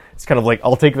 right? It's kind of like,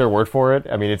 I'll take their word for it.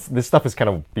 I mean, this stuff is kind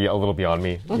of a little beyond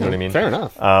me. You know what I mean? Fair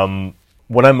enough.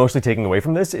 What I'm mostly taking away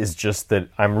from this is just that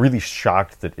I'm really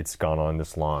shocked that it's gone on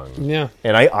this long. Yeah.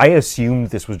 And I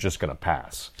assumed this was just going to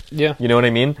pass. Yeah. You know what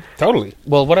I mean? Totally.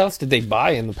 Well, what else did they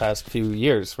buy in the past few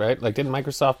years, right? Like, didn't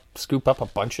Microsoft scoop up a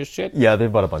bunch of shit? Yeah, they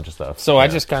bought a bunch of stuff. So I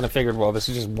just kind of figured, well, this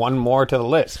is just one more to the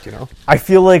list, you know? I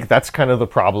feel like that's kind of the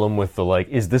problem with the, like,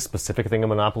 is this specific thing a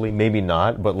monopoly? Maybe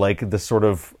not, but, like, the sort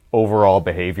of overall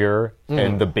behavior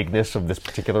and the bigness of this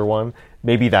particular one,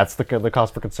 maybe that's the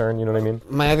cause for concern, you know what I mean?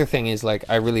 My other thing is, like,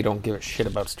 I really don't give a shit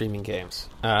about streaming games.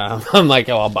 I'm like,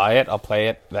 oh, I'll buy it, I'll play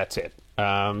it, that's it.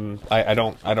 I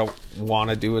don't want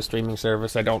to do a streaming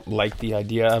service. I don't like the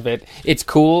idea of it. It's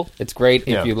cool. It's great.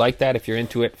 If you like that, if you're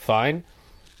into it, fine.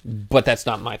 But that's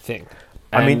not my thing.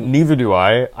 I mean, neither do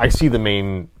I. I see the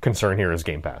main concern here is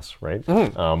Game Pass, right?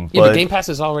 But Game Pass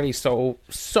is already so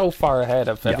far ahead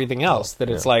of everything else that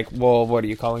it's like, well, what are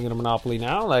you calling it a monopoly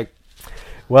now? Like,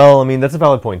 well, I mean, that's a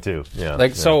valid point too. Yeah.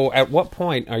 Like, so at what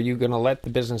point are you going to let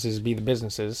the businesses be the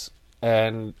businesses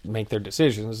and make their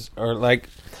decisions? Or, like,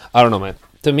 I don't know, man.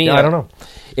 To me, I don't know.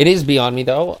 It is beyond me,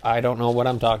 though. I don't know what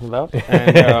I'm talking about.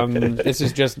 And this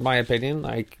is just my opinion.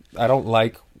 Like, I don't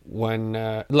like when,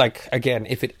 like, again,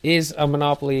 if it is a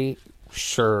monopoly,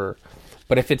 sure.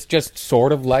 But if it's just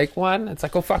sort of like one, it's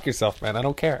like, go fuck yourself, man. I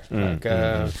don't care.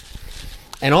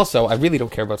 And also, I really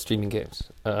don't care about streaming games.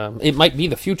 It might be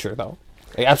the future, though.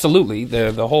 Absolutely,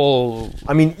 the whole...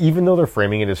 I mean, even though they're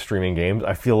framing it as streaming games,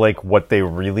 I feel like what they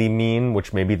really mean,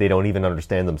 which maybe they don't even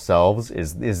understand themselves,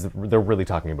 is they're really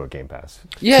talking about Game Pass.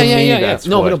 Yeah.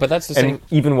 No, but that's the same. And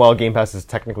even while Game Pass is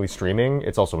technically streaming,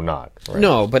 it's also not. Right?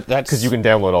 No, but that's... Because you can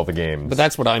download all the games. But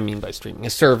that's what I mean by streaming. A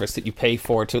service that you pay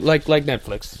for to... Like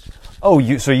Netflix. Oh,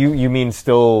 you mean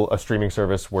still a streaming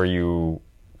service where you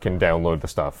can download the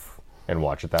stuff and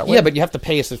watch it that way? Yeah, but you have to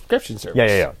pay a subscription service.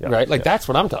 Yeah. Right? Like, that's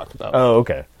what I'm talking about. Oh,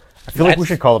 okay. I feel like we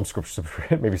should call them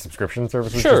maybe subscription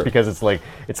services, sure. Just because it's like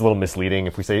it's a little misleading.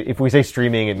 If we say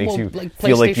streaming, it makes you like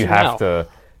feel like you have to.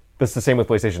 That's the same with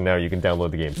PlayStation Now. You can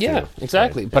download the games. Yeah, too,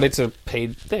 exactly. Right? But it's a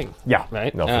paid thing. Yeah,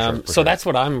 right. No, for sure, so that's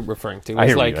what I'm referring to. I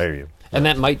hear you. And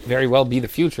that might very well be the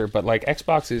future. But like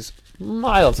Xbox is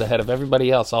miles ahead of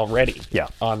everybody else already. Yeah,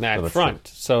 on that front.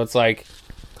 True. So it's like,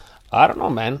 I don't know,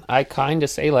 man. I kind of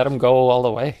say let them go all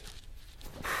the way.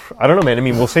 I don't know, man. I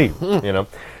mean, we'll see. You know,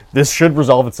 this should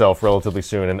resolve itself relatively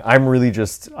soon, and I'm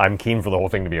keen for the whole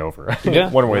thing to be over,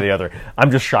 one way or the other. I'm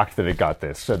just shocked that it got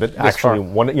this. So that actually,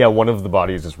 one of the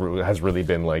bodies has really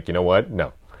been like, you know what?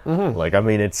 No, like, I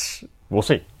mean, we'll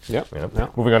see. Yeah. You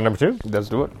know? Moving on to number 2. Let's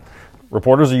do it.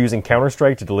 Reporters are using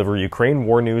Counter-Strike to deliver Ukraine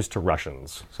war news to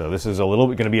Russians. So this is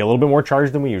going to be a little bit more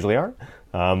charged than we usually are,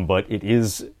 but it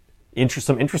is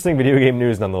some interesting video game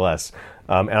news nonetheless.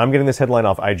 And I'm getting this headline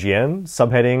off IGN,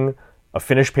 subheading, "A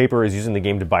Finnish paper is using the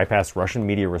game to bypass Russian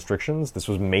media restrictions." This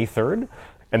was May 3rd.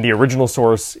 And the original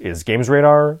source is Games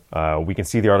Radar. We can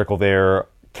see the article there.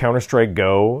 Counter-Strike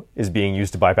Go is being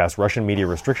used to bypass Russian media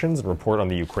restrictions and report on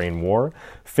the Ukraine war.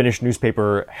 Finnish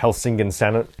newspaper Helsingin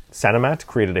Sanomat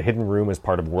created a hidden room as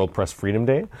part of World Press Freedom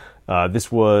Day.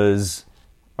 This was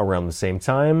around the same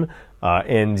time.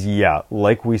 And yeah,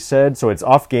 like we said, so it's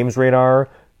off Games Radar,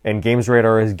 and Games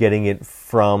Radar is getting it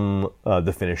from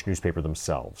the Finnish newspaper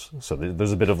themselves. So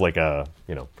there's a bit of like a,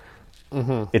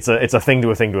 it's a thing to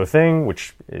a thing to a thing,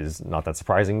 which is not that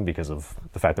surprising because of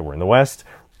the fact that we're in the West.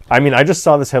 I mean, I just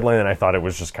saw this headline and I thought it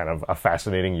was just kind of a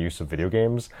fascinating use of video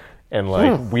games. And,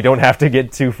 like, we don't have to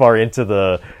get too far into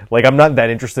the... Like, I'm not that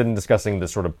interested in discussing the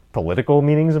sort of political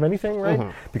meanings of anything,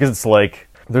 right? Because it's like,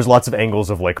 there's lots of angles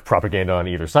of, like, propaganda on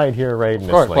either side here, right? And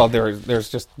of course, like, well,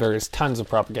 there is tons of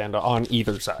propaganda on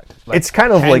either side. Like, it's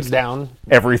kind of hands like... down.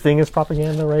 Everything is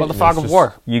propaganda, right? Well, the And fog it's of just,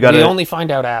 war. You gotta... We only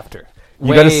find out after.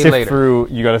 You got to sift later. through.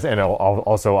 You got to, and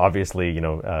also obviously,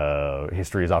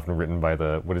 history is often written by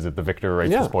the the victor, right?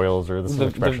 The spoils, or this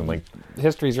expression like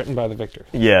history is written by the victor.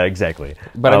 Yeah, exactly.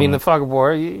 But I mean, the fog of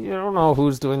war. You don't know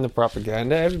who's doing the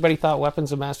propaganda. Everybody thought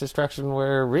weapons of mass destruction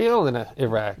were real in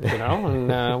Iraq, and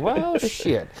well,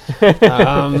 shit.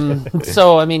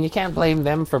 So I mean, you can't blame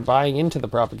them for buying into the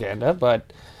propaganda,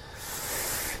 but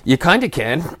you kind of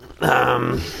can.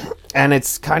 And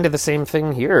it's kind of the same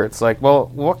thing here. It's like, well,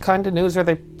 what kind of news are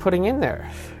they putting in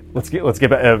there? Let's get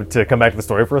back, to come back to the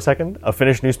story for a second. A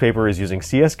Finnish newspaper is using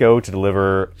CS:GO to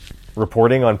deliver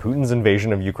reporting on Putin's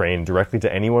invasion of Ukraine directly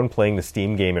to anyone playing the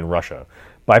Steam game in Russia,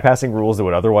 bypassing rules that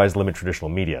would otherwise limit traditional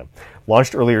media.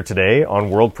 Launched earlier today on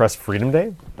World Press Freedom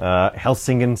Day,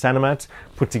 Helsingin Sanomat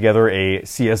put together a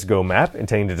CS:GO map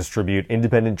intending to distribute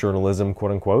independent journalism,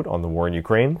 quote unquote, on the war in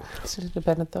Ukraine. Is it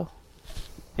independent though?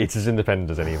 It's as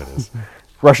independent as any of it is.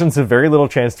 Russians have very little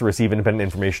chance to receive independent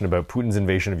information about Putin's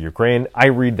invasion of Ukraine. I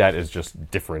read that as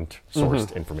just different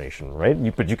sourced information,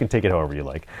 right? But you can take it however you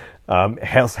like.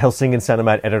 Helsingin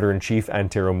Sanomat editor-in-chief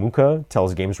Antero Muka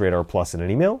tells Games Radar Plus in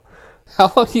an email.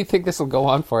 How long do you think this will go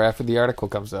on for after the article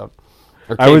comes out?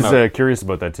 I was curious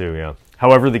about that too, yeah.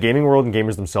 However, the gaming world and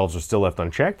gamers themselves are still left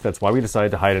unchecked. That's why we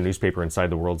decided to hide a newspaper inside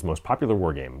the world's most popular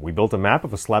war game. We built a map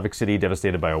of a Slavic city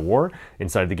devastated by a war.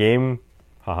 Inside the game...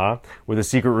 with a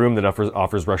secret room that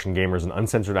offers Russian gamers an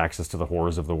uncensored access to the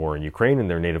horrors of the war in Ukraine in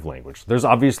their native language. There's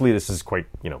obviously, this is quite,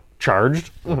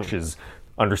 charged, which is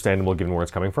understandable given where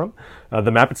it's coming from. The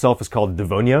map itself is called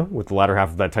Devonia, with the latter half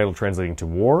of that title translating to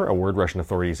war, a word Russian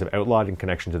authorities have outlawed in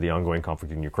connection to the ongoing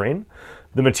conflict in Ukraine.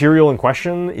 The material in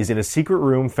question is in a secret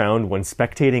room found when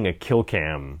spectating a kill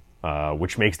cam,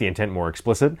 which makes the intent more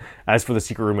explicit. As for the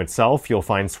secret room itself, you'll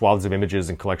find swaths of images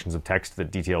and collections of text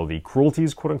that detail the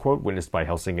cruelties, quote-unquote, witnessed by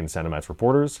Helsingin Sanomat's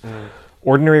reporters.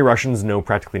 Ordinary Russians know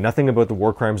practically nothing about the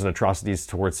war crimes and atrocities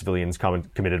towards civilians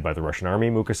committed by the Russian army,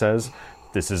 Muka says.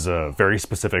 This is a very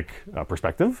specific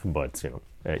perspective, but,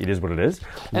 it is what it is.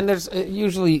 And there's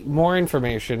usually more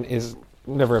information is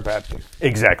never a bad thing.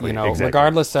 Exactly.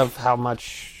 Regardless of how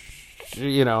much...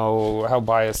 how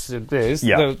biased it is.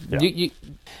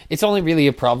 It's only really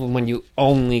a problem when you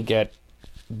only get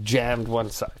jammed one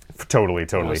side. Totally.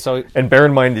 And bear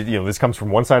in mind, this comes from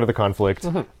one side of the conflict.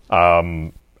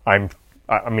 I'm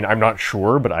not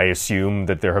sure, but I assume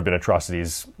that there have been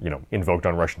atrocities, invoked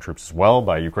on Russian troops as well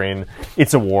by Ukraine.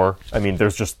 It's a war. I mean,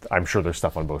 I'm sure there's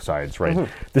stuff on both sides, right?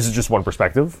 This is just one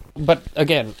perspective. But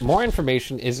again, more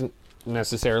information isn't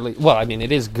necessarily, well, I mean,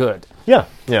 it is good. Yeah.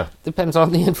 Depends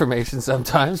on the information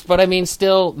sometimes, but I mean,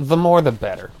 still, the more the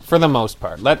better, for the most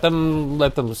part. Let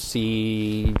them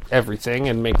see everything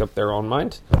and make up their own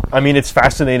mind. I mean, it's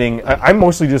fascinating. I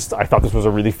thought this was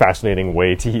a really fascinating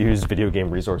way to use video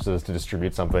game resources to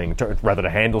distribute something, rather to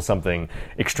handle something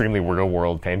extremely real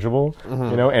world tangible,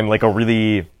 and like a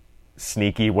really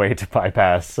sneaky way to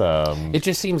bypass it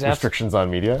just seems restrictions on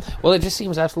media. Well, it just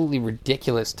seems absolutely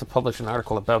ridiculous to publish an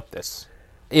article about this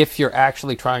if you're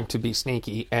actually trying to be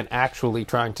sneaky and actually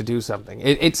trying to do something.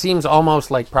 It seems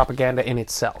almost like propaganda in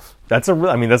itself. That's an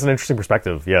interesting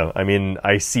perspective. Yeah, I mean,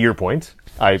 I see your point.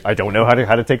 I don't know how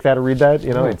to take that or read that.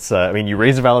 It's you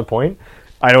raise a valid point.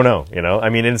 I don't know. I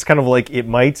mean, it's kind of like it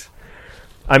might.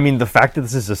 I mean, the fact that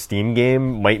this is a Steam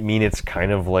game might mean it's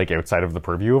kind of like outside of the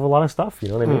purview of a lot of stuff. You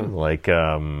know what I mean? Like,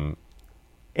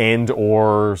 and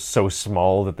or so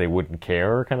small that they wouldn't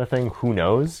care, kind of thing. Who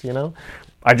knows?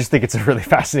 I just think it's a really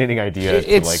fascinating idea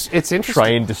it's interesting. Try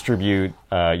and distribute,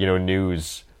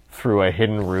 news through a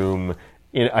hidden room.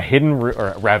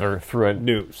 Or rather, through a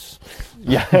news.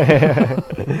 Yeah.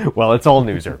 Well, it's all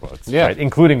news, air quotes. Yeah. Right?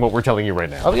 Including what we're telling you right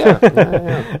now. Oh,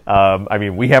 yeah. I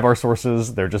mean, we have our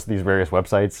sources. They're just these various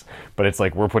websites. But it's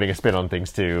like we're putting a spin on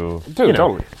things too.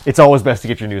 Totally. It's always best to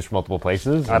get your news from multiple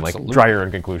places and Absolutely. draw your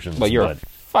own conclusions. But you're a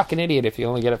fucking idiot if you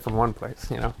only get it from one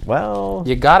place, Well...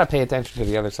 You gotta pay attention to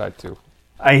the other side, too.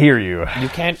 I hear you. You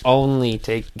can't only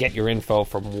get your info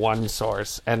from one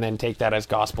source and then take that as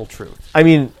gospel truth. I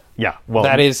mean... Yeah, well...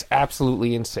 That is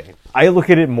absolutely insane. I look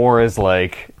at it more as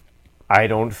like... I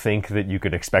don't think that you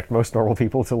could expect most normal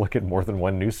people to look at more than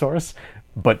one news source,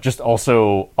 but just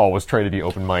also always try to be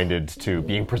open-minded to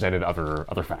being presented other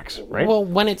facts, right? Well,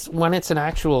 when it's an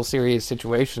actual serious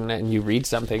situation and you read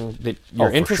something that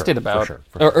you're interested about,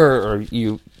 or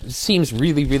you seems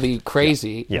really, really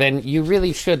crazy, then you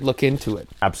really should look into it.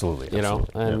 Absolutely. You know,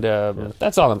 and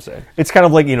that's all I'm saying. It's kind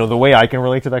of like, you know, the way I can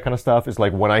relate to that kind of stuff is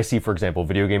like when I see, for example,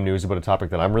 video game news about a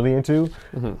topic that I'm really into,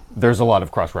 there's a lot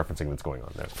of cross-referencing that's going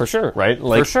on there. For sure. Right?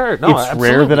 Like, for sure. No, it's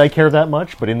rare that I care that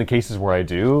much, but in the cases where I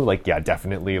do, like, yeah,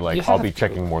 definitely, like, I'll be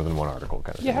checking more than one article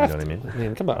kind of thing. You know what I mean? I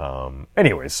mean, come on.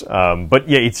 Anyways, but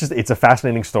yeah, it's a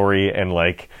fascinating story, and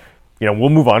like, you know,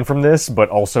 we'll move on from this, but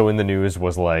also in the news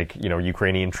was like, you know,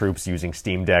 Ukrainian troops using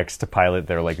Steam Decks to pilot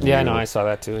their like yeah, no, I saw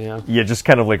that too. Yeah, just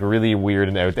kind of like really weird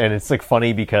and out, and it's like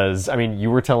funny because I mean,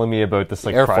 you were telling me about this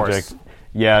like Air project. Force.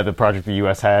 Yeah, the project the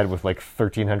U.S. had with like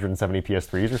 1,370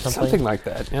 PS3s or something. Something like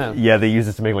that. Yeah. Yeah, they used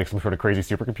it to make like some sort of crazy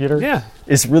supercomputer. Yeah,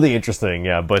 it's really interesting.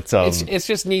 Yeah, but it's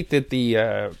just neat that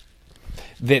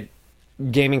that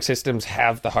gaming systems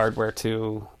have the hardware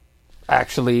to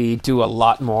actually do a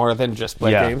lot more than just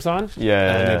play games on.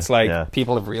 And it's like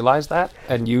people have realized that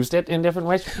and used it in different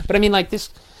ways. But I mean, like this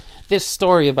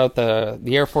story about the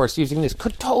Air Force using this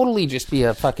could totally just be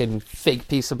a fucking fake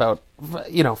piece about,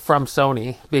 you know, from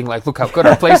Sony being like, look how good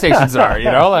our PlayStations are, you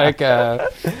know, like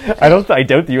I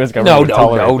doubt the U.S. government would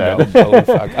tolerate that. No,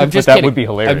 fuck. I'm just but that kidding. would be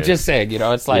hilarious. I'm just saying, you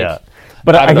know, it's like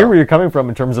But I hear where you're coming from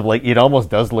in terms of like, it almost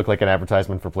does look like an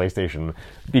advertisement for PlayStation,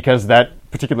 because that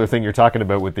particular thing you're talking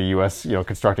about with the U.S., you know,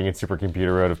 constructing its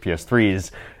supercomputer out of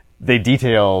PS3s, they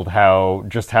detailed how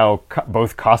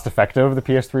both cost effective the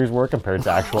PS3s were compared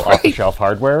to actual off-the-shelf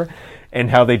hardware, and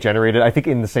how they generated, I think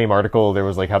in the same article, there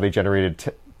was like how they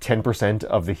generated 10%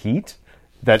 of the heat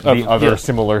that the other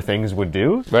similar things would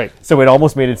do. Right. So it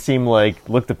almost made it seem like,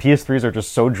 look, the PS3s are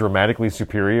just so dramatically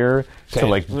superior to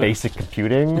like basic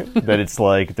computing that it's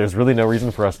like there's really no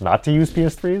reason for us not to use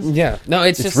PS3s. Yeah. No,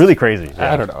 it's just really crazy.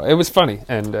 Yeah. I don't know. It was funny,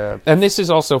 and this is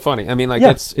also funny. I mean, like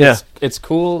it's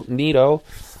cool, neato.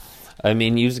 I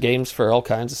mean, use games for all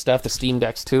kinds of stuff. The Steam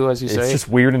Decks too, as you say. It's just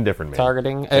weird and different, man.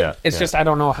 Targeting. It's just I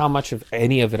don't know how much of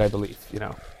any of it I believe. You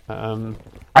know.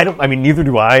 I mean, neither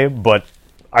do I, but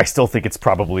I still think it's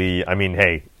probably, I mean,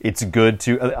 hey, it's good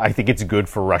I think it's good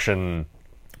for Russian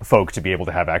folk to be able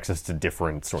to have access to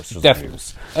different sources of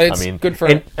news. It's good for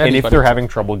anybody. And if they're having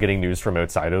trouble getting news from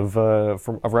outside of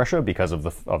Russia because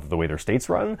of the way their states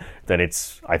run, then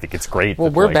I think it's great.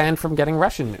 Well, we're banned from getting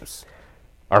Russian news.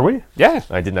 Are we? Yeah,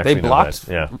 I didn't actually know that.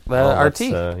 Yeah, RT.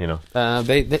 You know,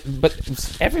 but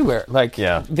it's everywhere. Like,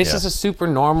 this is a super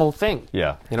normal thing.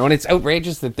 Yeah, you know, and it's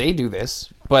outrageous that they do this.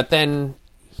 But then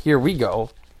here we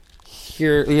go.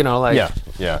 Here, you know, like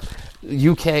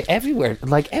UK, everywhere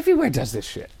does this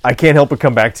shit. I can't help but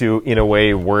come back to, in a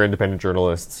way, we're independent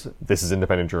journalists. This is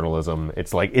independent journalism.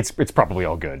 It's like it's probably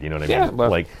all good. You know what I mean? Well,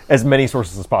 like as many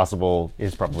sources as possible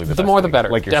is probably the best more thing, the better.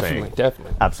 Like you're saying.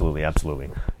 Definitely. Absolutely.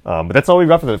 But that's all we've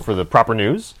got for the proper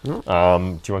news. Do you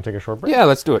want to take a short break? Yeah,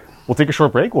 let's do it. We'll take a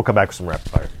short break. We'll come back with some rapid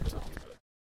fire.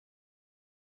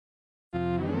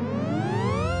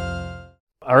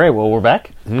 All right, well, we're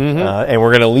back, and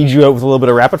we're going to lead you out with a little bit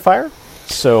of rapid fire.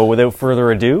 So without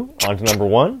further ado, on to number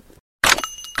one.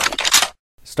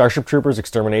 Starship Troopers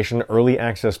Extermination Early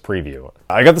Access Preview.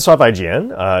 I got this off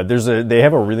IGN. They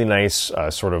have a really nice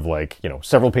sort of like, you know,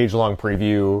 several page long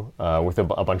preview with a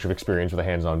bunch of experience with a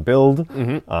hands-on build.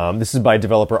 This is by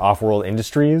developer Offworld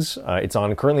Industries. It's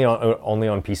currently only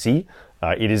on PC.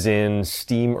 It is in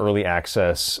Steam Early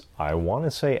Access, I want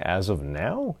to say as of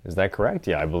now. Is that correct?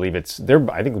 Yeah, I believe it's there.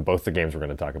 I think both the games we're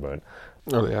going to talk about.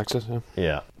 Early Access,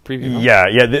 yeah. Preview.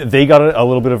 Yeah. They got a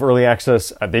little bit of early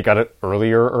access. They got it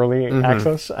early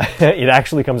access. It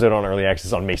actually comes out on early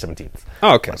access on May 17th.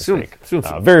 Oh, okay. Soon.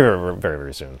 Very, very,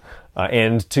 very soon.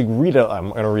 And to read I'm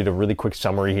going to read a really quick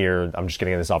summary here. I'm just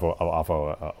getting this off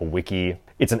a wiki.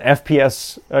 It's an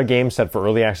FPS game set for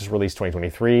early access release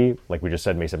 2023, like we just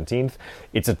said, May 17th.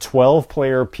 It's a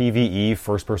 12-player PvE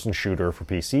first-person shooter for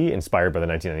PC, inspired by the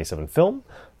 1997 film.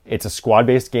 It's a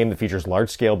squad-based game that features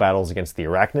large-scale battles against the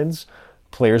Arachnids.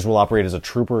 Players will operate as a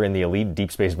trooper in the elite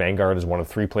Deep Space Vanguard as one of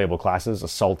 3 playable classes: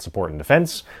 Assault, Support, and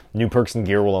Defense. New perks and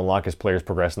gear will unlock as players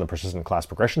progress in the persistent class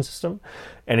progression system.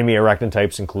 Enemy Arachnid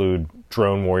types include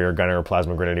Drone, Warrior, Gunner,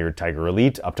 Plasma Grenadier, Tiger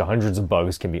Elite. Up to hundreds of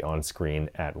bugs can be on screen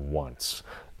at once.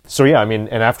 So yeah, I mean,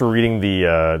 and after reading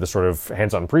the sort of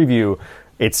hands-on preview,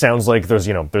 it sounds like there's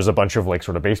a bunch of like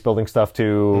sort of base building stuff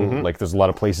too. Like there's a lot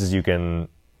of places you can.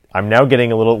 I'm now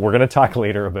getting we're going to talk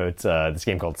later about this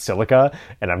game called Silica,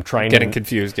 and I'm getting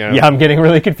confused, yeah. Yeah, I'm getting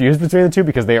really confused between the two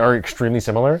because they are extremely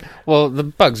similar. Well, the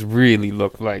bugs really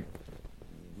look like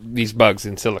these bugs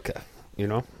in Silica. You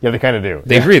know? Yeah, they kind of do.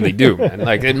 They really do, man.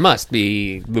 Like, it must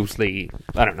be loosely,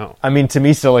 I don't know. I mean, to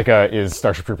me, Silica is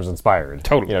Starship Troopers inspired.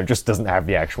 Totally. You know, just doesn't have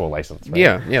the actual license. Right?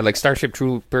 Yeah, like Starship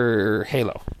Trooper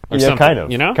Halo. Or Yeah, something, kind of.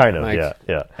 You know? Kind of, like,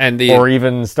 yeah. And or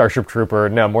even Starship Trooper,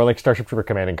 no, more like Starship Trooper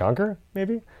Command and Conquer,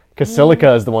 maybe? Because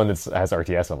Silica is the one that has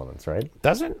RTS elements, right?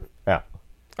 Does it? Yeah.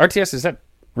 RTS, is that...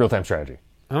 Real-time strategy.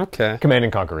 Okay. Command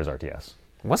and Conquer is RTS.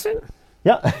 Was it?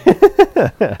 Yeah.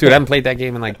 Dude, I haven't played that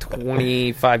game in like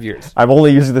 25 years. I'm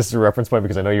only using this as a reference point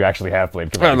because I know you actually have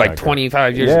played Command and Like Conquer.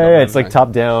 25 years Yeah, ago. yeah, it's like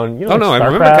top-down. You know, no, I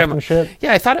like remember StarCraft and shit.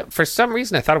 Yeah, I thought it, for some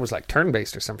reason, I thought it was like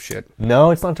turn-based or some shit.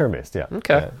 No, it's not turn-based, yeah.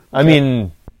 Okay. Yeah. I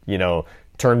mean, you know,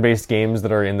 turn-based games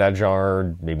that are in that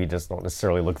genre maybe just don't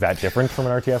necessarily look that different from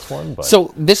an RTS one. But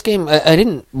So this game, I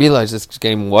didn't realize this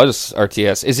game was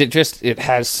RTS. Is it just, it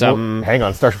has some... Well, hang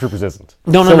on, Starship Troopers isn't.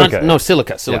 No,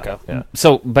 Silica. Silica. Yeah.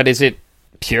 So, but is it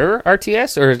pure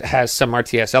RTS or it has some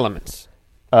RTS elements?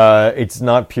 It's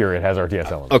not pure, it has RTS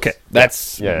elements. Okay,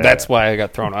 that's why I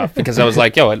got thrown off, because I was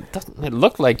like, yo, it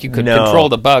looked like you could control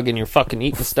the bug and you're fucking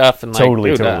eating stuff and like,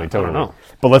 Totally. I don't know.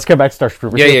 But let's get back to Starship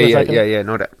Troopers. Yeah,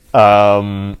 no doubt.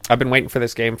 Um, I've been waiting for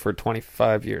this game for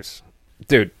 25 years.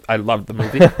 Dude, I love the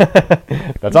movie.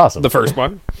 That's awesome. The first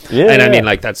one. Yeah. And I mean,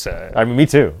 like, that's... I mean, me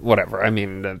too. Whatever. I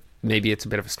mean, maybe it's a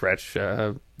bit of a stretch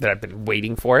that I've been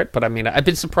waiting for it, but I mean, I've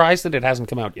been surprised that it hasn't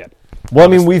come out yet. Well, I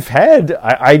mean, we've had...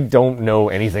 I don't know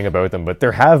anything about them, but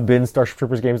there have been Starship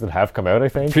Troopers games that have come out, I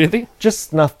think. Really?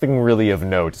 Just nothing really of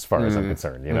note as far as I'm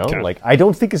concerned, you know? Okay. Like, I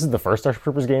don't think this is the first Starship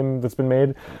Troopers game that's been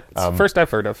made. It's the first I've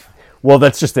heard of. Well,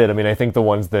 that's just it. I mean, I think the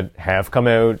ones that have come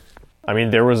out... I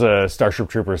mean, there was a Starship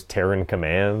Troopers Terran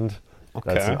Command.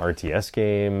 Okay. That's an RTS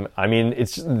game. I mean,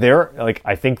 it's... There, like,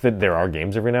 I think that there are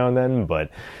games every now and then,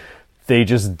 but... They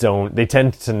just don't... They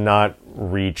tend to not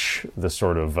reach the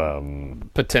sort of...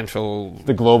 potential...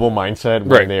 The global mindset when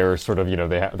Right. they're sort of, you know,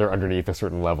 they're underneath a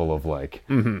certain level of, like...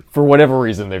 For whatever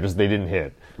reason, they didn't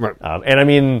hit. Right. And I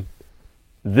mean...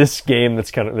 This game that's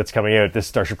coming out, this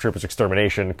Starship Troopers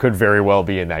Extermination, could very well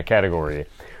be in that category.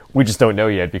 We just don't know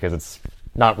yet because it's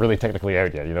not really technically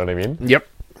out yet, you know what I mean? Yep.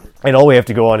 And all we have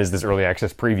to go on is this early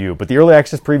access preview. But the early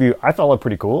access preview, I thought looked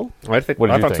pretty cool. I What did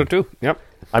thought you so think? too. Yep.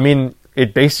 I mean,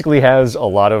 it basically has a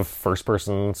lot of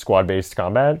first-person squad-based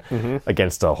combat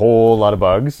against a whole lot of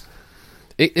bugs.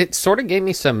 It sort of gave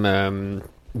me some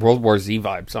World War Z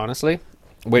vibes, honestly.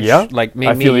 Which, Yeah, like, I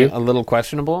made feel me you. a little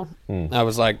questionable. I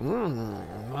was like,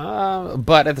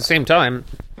 but at the same time,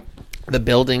 the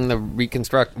building, the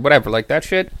reconstruct, whatever, like, that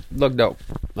shit looked dope.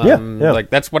 Yeah. Like,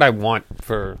 that's what I want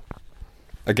for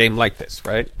a game like this,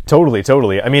 right?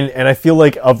 Totally. I mean, and I feel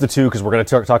like of the two, because we're going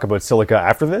to talk about Silica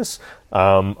after this,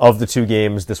 of the two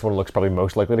games, this one looks probably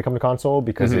most likely to come to console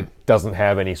because it doesn't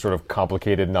have any sort of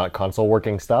complicated, not console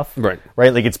working stuff. Right.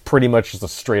 Like, it's pretty much just a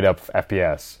straight-up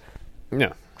FPS.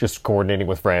 Yeah. Just coordinating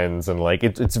with friends, and, like,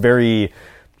 it's very,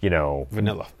 you know...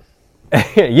 Vanilla.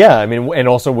 Yeah, I mean, and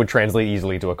also would translate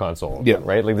easily to a console. Yeah.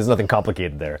 Right? Like, there's nothing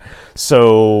complicated there.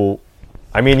 So...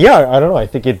 I mean, yeah, I don't know. I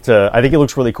think it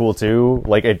looks really cool too.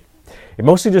 Like it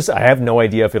mostly just I have no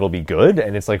idea if it'll be good,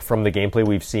 and it's like from the gameplay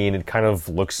we've seen, it kind of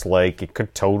looks like it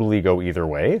could totally go either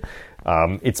way.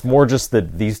 It's more just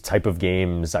that these type of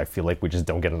games, I feel like we just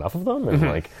don't get enough of them, and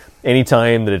like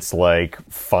anytime that it's like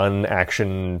fun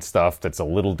action stuff that's a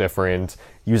little different,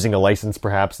 using a license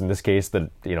perhaps in this case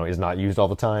that you know is not used all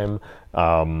the time,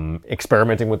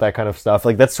 experimenting with that kind of stuff,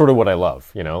 like that's sort of what I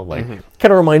love, you know, like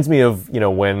kind of reminds me of, you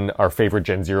know, when our favorite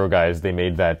Gen Zero guys, they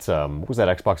made that what was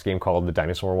that Xbox game called, the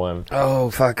dinosaur one? Oh,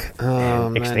 fuck.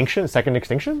 Extinction? Second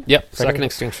Extinction? Yep, Second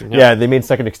Extinction. Yeah, they made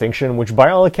Second Extinction, which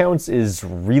by all accounts is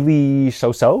really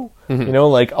so-so. You know,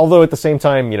 like, although at the same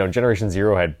time, you know, Generation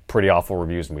Zero had pretty awful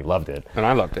reviews and we loved it. And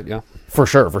I loved it, yeah. For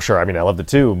sure. I mean, I loved it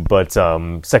too. But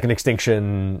Second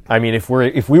Extinction, I mean, if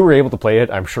we were able to play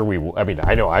it, I'm sure we will. I mean,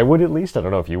 I know I would at least. I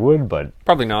don't know if you would, but...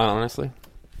 Probably not, honestly.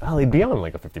 Well, it'd be on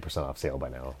like a 50% off sale by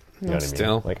now. You know what I mean?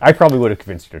 Still. Like, I probably would have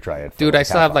convinced you to try it. Dude, I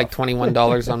still half have like off.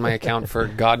 $21 on my account for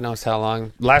God knows how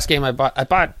long. Last game I bought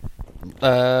Back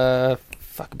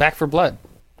for Blood.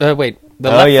 Wait,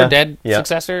 the Left 4 Dead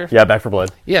successor? Yeah, Back for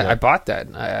Blood. Yeah, I bought that.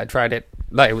 I tried it.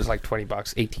 Like, it was like $20,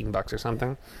 $18 or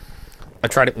something. I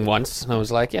tried it once, and I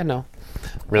was like, yeah, no.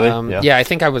 Really? Yeah, I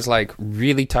think I was like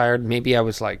really tired. Maybe I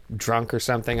was like drunk or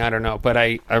something. I don't know. But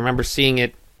I remember seeing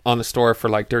it on the store for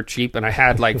like dirt cheap, and I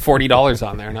had like $40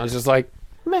 on there, and I was just like,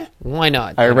 meh, why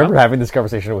not? I remember having this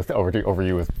conversation with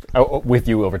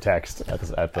you over text at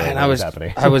the and when it was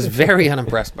happening. I was very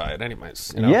unimpressed by it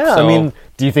anyways. Yeah, so, I mean,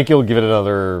 do you think you'll give it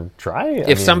another try?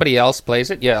 If somebody else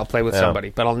plays it, yeah, I'll play with somebody,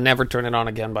 but I'll never turn it on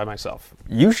again by myself.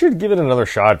 You should give it another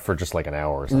shot for just like an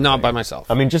hour or something. Not by myself.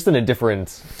 I mean, just in a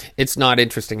different... It's not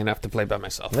interesting enough to play by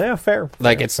myself. Yeah, fair.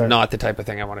 It's not the type of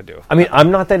thing I want to do. I mean,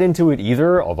 I'm not that into it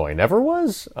either, although I never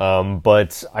was.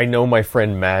 But I know my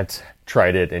friend Matt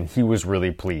tried it, and he was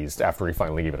really pleased after he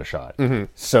finally gave it a shot. Mm-hmm.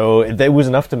 So that was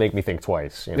enough to make me think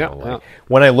twice.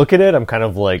 When I look at it, I'm kind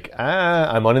of like,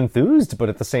 I'm unenthused, but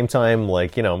at the same time,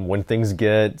 when things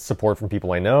get support from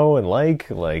people I know and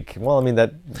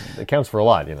that counts for a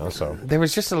lot, so. There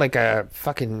was just a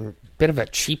fucking bit of a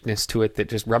cheapness to it that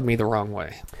just rubbed me the wrong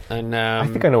way. And I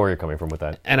think I know where you're coming from with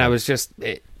that. And I was just...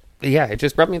 it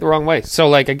just rubbed me the wrong way.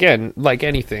 So, again, like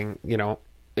anything,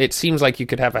 it seems like you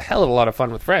could have a hell of a lot of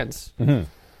fun with friends. Mm-hmm.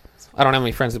 I don't have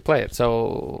any friends that play it,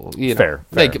 so fair.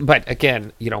 But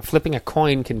again, flipping a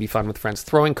coin can be fun with friends.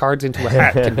 Throwing cards into a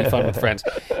hat can be fun with friends.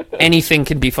 Anything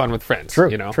can be fun with friends. True.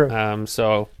 True.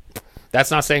 So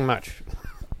that's not saying much.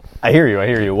 I hear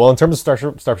you. Well, in terms of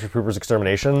Starship Troopers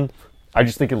Extermination, I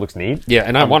just think it looks neat. Yeah,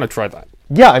 and I want to try that.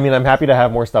 Yeah, I mean, I'm happy to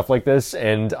have more stuff like this,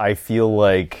 and I feel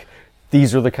like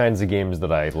these are the kinds of games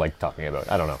that I like talking about.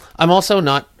 I don't know. I'm also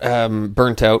not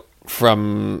burnt out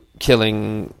from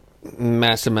killing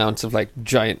mass amounts of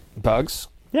giant bugs.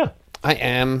 Yeah. I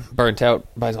am burnt out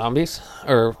by zombies,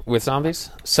 or with zombies.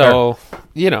 So,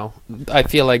 I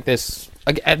feel like this,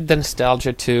 add the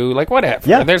nostalgia too, whatever.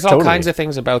 Yeah, there's all totally. kinds of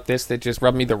things about this that just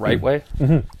rub me the right way.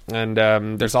 Mm-hmm.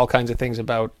 And there's all kinds of things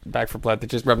about Back 4 Blood that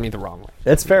just rub me the wrong way.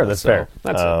 That's fair, that's fair.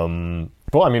 That's it.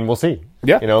 Well, I mean, we'll see.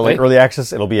 Yeah. Early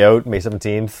access, it'll be out May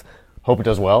 17th. Hope it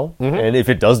does well. Mm-hmm. And if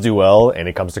it does do well and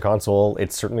it comes to console,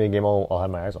 it's certainly a game I'll have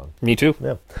my eyes on. Me too.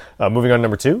 Yeah. Moving on to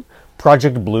number 2.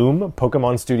 Project Bloom,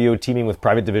 Pokemon Studio teaming with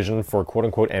Private Division for a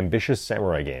quote-unquote ambitious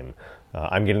samurai game.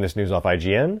 I'm getting this news off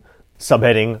IGN.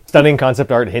 Subheading, stunning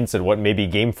concept art hints at what may be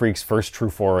Game Freak's first true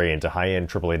foray into high-end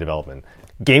AAA development.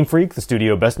 Game Freak, the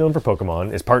studio best known for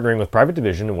Pokemon, is partnering with Private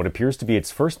Division in what appears to be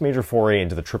its first major foray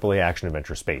into the AAA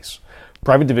action-adventure space.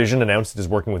 Private Division announced it is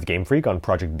working with Game Freak on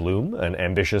Project Bloom, an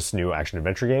ambitious new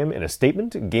action-adventure game. In a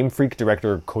statement, Game Freak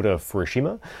director Kota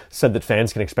Furushima said that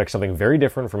fans can expect something very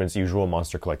different from its usual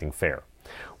monster-collecting fare.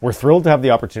 We're thrilled to have the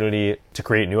opportunity to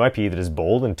create new IP that is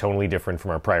bold and tonally different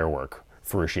from our prior work,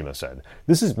 Furushima said.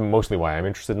 This is mostly why I'm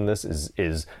interested in this,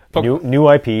 is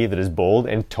new IP that is bold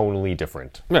and tonally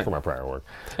different from our prior work.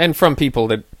 And from people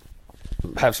that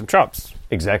have some chops.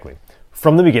 Exactly.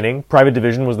 From the beginning, Private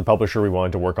Division was the publisher we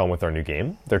wanted to work on with our new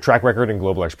game. Their track record and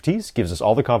global expertise gives us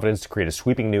all the confidence to create a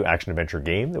sweeping new action-adventure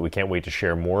game that we can't wait to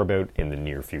share more about in the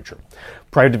near future.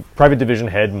 Private Division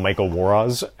head Michael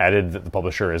Waraz added that the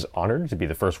publisher is honored to be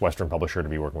the first Western publisher to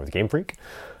be working with Game Freak.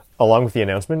 Along with the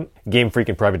announcement, Game Freak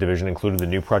and Private Division included the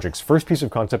new project's first piece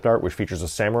of concept art, which features a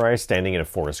samurai standing in a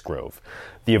forest grove.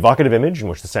 The evocative image, in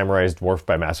which the samurai is dwarfed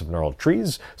by massive gnarled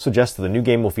trees, suggests that the new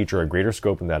game will feature a greater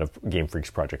scope than that of Game Freak's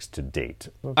projects to date.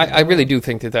 I really do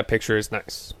think that picture is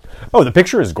nice. Oh, the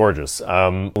picture is gorgeous.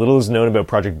 Little is known about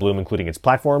Project Bloom, including its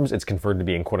platforms. It's confirmed to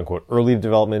be in quote-unquote early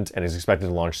development and is expected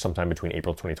to launch sometime between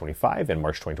April 2025 and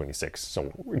March 2026,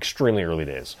 so extremely early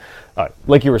days.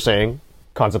 Like you were saying,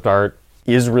 concept art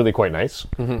is really quite nice.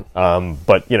 Mm-hmm.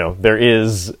 But, there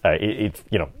is,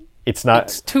 it's not...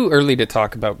 It's too early to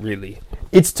talk about, really.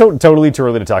 It's totally too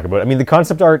early to talk about. I mean, the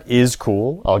concept art is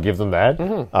cool. I'll give them that.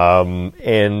 Mm-hmm.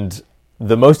 And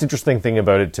the most interesting thing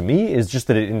about it to me is just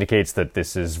that it indicates that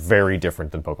this is very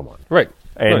different than Pokemon. Right.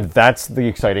 And that's the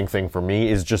exciting thing for me,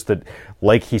 is just that,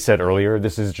 like he said earlier,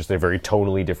 this is just a very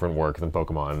tonally different work than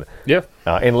Pokemon. Yeah.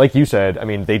 And like you said, I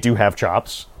mean, they do have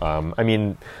chops.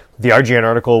 The IGN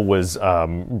article was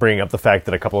bringing up the fact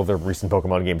that a couple of the recent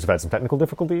Pokemon games have had some technical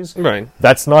difficulties. Right.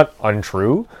 That's not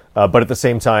untrue, but at the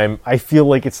same time, I feel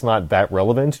like it's not that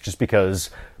relevant, just because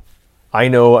I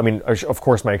know, of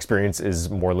course my experience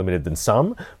is more limited than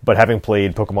some, but having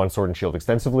played Pokemon Sword and Shield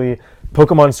extensively,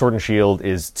 Pokemon Sword and Shield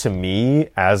is, to me,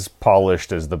 as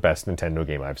polished as the best Nintendo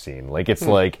game I've seen. It's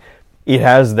it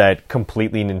has that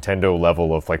completely Nintendo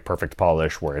level of, perfect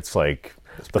polish, where it's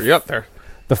pretty up there.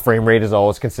 The frame rate is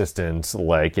always consistent.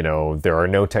 There are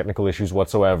no technical issues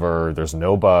whatsoever. There's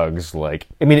no bugs.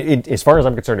 As far as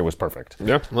I'm concerned, it was perfect.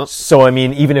 Yeah. Well. So,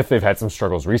 even if they've had some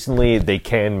struggles recently, they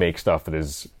can make stuff that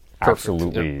is perfect,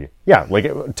 absolutely,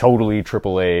 totally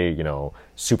AAA,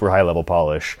 super high level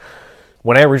polish.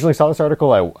 When I originally saw this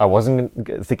article, I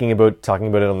wasn't thinking about talking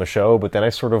about it on the show, but then I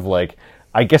sort of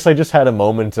I guess I just had a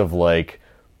moment of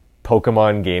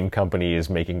Pokemon game company is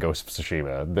making Ghost of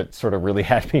Tsushima that sort of really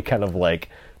had me kind of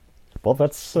well,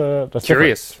 that's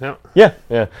Curious. different. Yeah.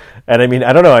 And I mean,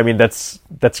 I don't know. I mean, that's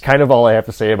kind of all I have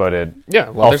to say about it. Yeah,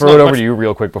 well, I'll there's throw not it over much- to you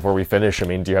real quick before we finish. I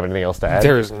mean, do you have anything else to add?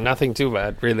 There's nothing to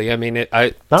add, really. I mean,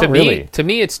 Not really. to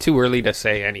me, it's too early to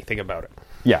say anything about it.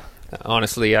 Yeah.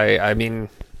 Honestly, I mean,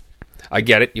 I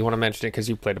get it. You want to mention it because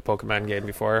you played a Pokemon game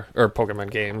before, or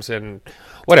Pokemon games, and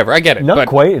whatever. I get it. Not but,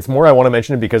 quite. It's more I want to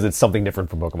mention it because it's something different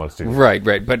from Pokemon Studio.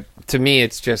 Right. But to me,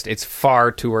 it's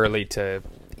far too early to,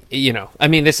 I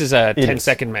mean, this is a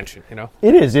 10-second mention,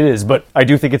 It is. But I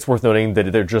do think it's worth noting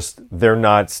that they're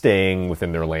not staying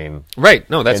within their lane. Right.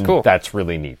 No, that's and cool. That's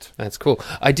really neat. That's cool.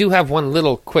 I do have one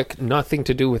little quick, nothing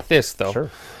to do with this, though.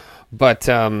 Sure. But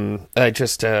I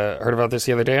just heard about this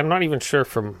the other day. I'm not even sure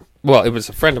well, it was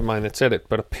a friend of mine that said it,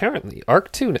 but apparently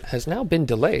Arc 2 has now been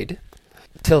delayed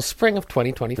till spring of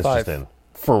 2025. This just in.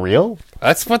 For real?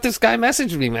 That's what this guy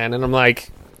messaged me, man. And I'm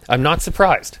like, I'm not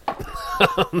surprised.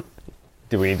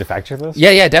 Do we need to fact check this?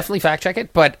 Yeah, definitely fact check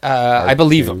it, but I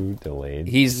believe Arc him. 2 delayed.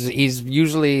 He's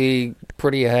usually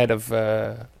pretty ahead of...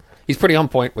 he's pretty on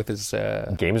point with his...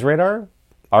 Games Radar?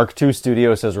 Arc 2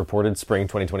 Studio says reported spring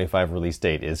 2025 release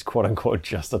date is quote-unquote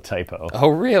just a typo. Oh,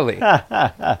 really? All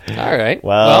right.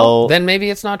 Well, then maybe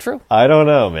it's not true. I don't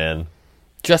know, man.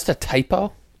 Just a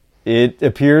typo? It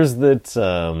appears that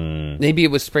Maybe it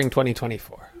was spring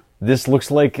 2024. this looks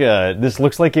like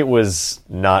it was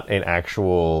not an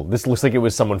actual. This looks like it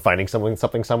was someone finding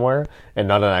something somewhere, and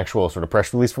not an actual sort of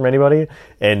press release from anybody.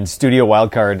 And Studio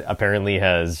Wildcard apparently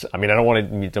has. I mean,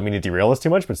 don't mean to derail this too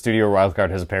much, but Studio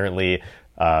Wildcard has apparently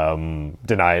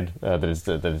denied that it's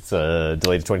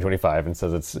delayed to 2025 and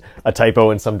says it's a typo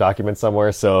in some document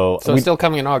somewhere. So it's still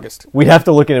coming in August. We'd have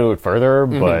to look into it further,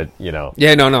 but Yeah,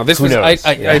 no. This Who was knows?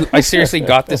 I seriously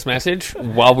got this message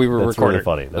while we were That's recording. really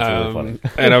funny. That's really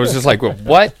funny. And I was just like, well,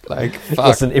 what? Like, fuck.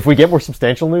 Listen, if we get more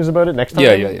substantial news about it next time,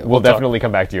 Yeah. we'll definitely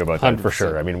come back to you about that for 100%.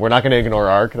 sure. I mean, we're not going to ignore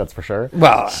ARC, that's for sure.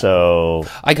 Well, so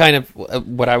I kind of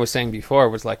what I was saying before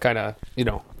was like kind of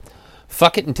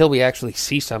fuck it until we actually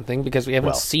see something because we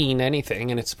haven't seen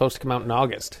anything and it's supposed to come out in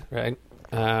August, right?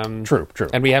 True.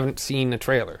 And we haven't seen a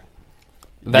trailer.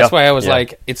 That's why I was yeah.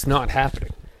 like, it's not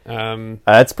happening.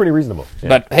 That's pretty reasonable. Yeah.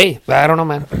 But hey, I don't know,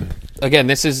 man. Again,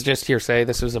 this is just hearsay.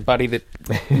 This was a buddy that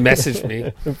messaged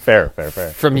me fair.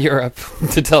 from Europe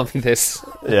to tell me this.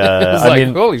 Yeah, It's I like,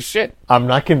 mean, holy shit. I'm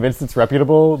not convinced it's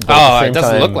reputable. But at the same it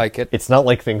doesn't time, look like it. It's not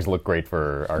like things look great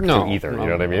for ARC 2 either. No, You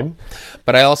know what I mean?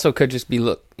 But I also could just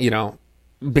be,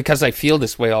 because I feel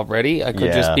this way already, I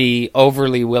could just be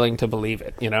overly willing to believe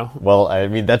it, Well, I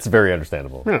mean, that's very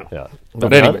understandable. Yeah. Yeah.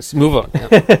 But anyways, move on.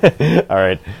 Yeah. All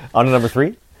right. On to number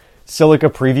 3. Silica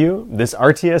preview. This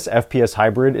RTS FPS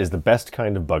hybrid is the best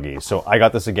kind of buggy. So I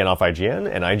got this again off IGN,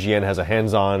 and IGN has a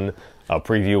hands-on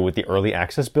preview with the early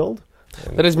access build.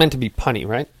 That is meant to be punny,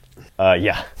 right?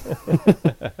 Yeah.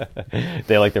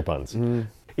 They like their puns.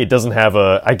 It doesn't have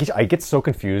a... I get so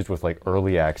confused with like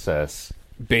early access.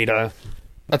 Beta.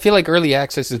 I feel like early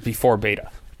access is before beta.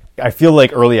 I feel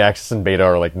like early access and beta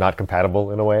are like not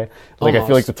compatible in a way. Like I feel like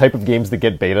Almost. the type of games that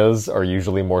get betas are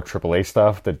usually more AAA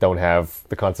stuff that don't have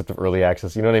the concept of early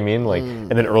access. You know what I mean? Like,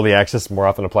 and then early access more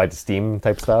often applied to Steam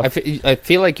type stuff. I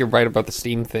feel like you're right about the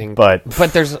Steam thing, But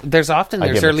there's often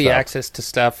get early mixed up. access to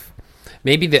stuff.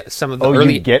 Maybe some of the you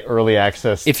early get early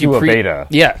access if to you a beta,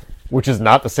 Yeah, which is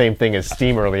not the same thing as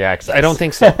Steam early access. I don't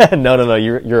think so. No.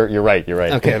 You're right. You're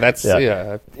right. Okay, that's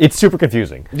yeah. It's super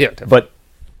confusing. Yeah, definitely. But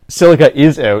Silica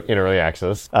is out in early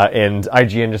access, and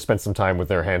IGN just spent some time with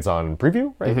their hands-on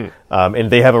preview, right?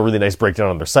 And they have a really nice breakdown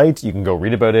on their site. You can go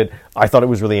read about it. I thought it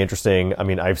was really interesting. I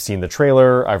mean, I've seen the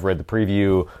trailer, I've read the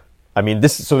preview. I mean,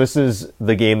 this is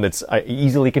the game that's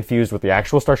easily confused with the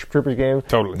actual Starship Troopers game.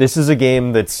 Totally. This is a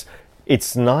game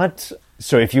it's not...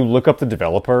 So if you look up the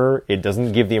developer, it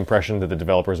doesn't give the impression that the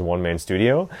developer is a one-man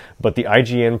studio, but the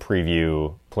IGN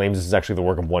preview claims this is actually the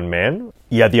work of one man.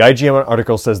 Yeah, the IGN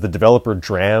article says the developer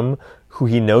Dram, who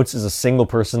he notes is a single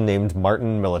person named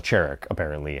Martin Milicharik,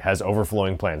 apparently, has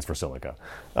overflowing plans for Silica.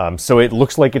 So it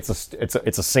looks like it's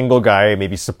a single guy,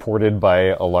 maybe supported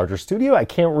by a larger studio. I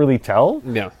can't really tell.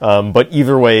 Yeah. But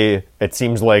either way, it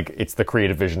seems like it's the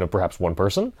creative vision of perhaps one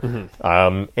person.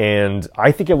 And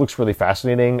I think it looks really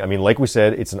fascinating. I mean, like we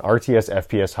said, it's an RTS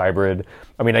FPS hybrid.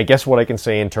 I mean, I guess what I can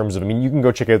say in terms of, you can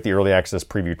go check out the early access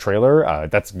preview trailer.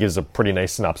 That gives a pretty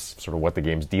nice synopsis of sort of what the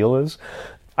game's deal is.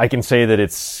 I can say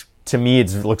that to me,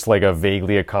 it looks like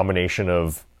vaguely a combination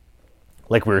of,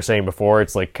 like we were saying before,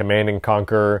 it's like Command and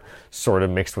Conquer sort of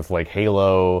mixed with like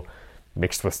Halo,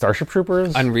 mixed with Starship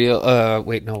Troopers. Unreal.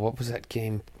 Wait, no. What was that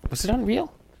game? Was it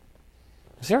Unreal?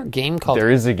 Is there a game called There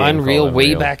is a game Unreal called way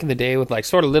Unreal. back in the day with like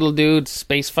sort of little dudes,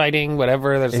 space fighting,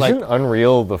 whatever? There's Isn't like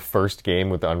Unreal the first game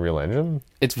with the Unreal Engine?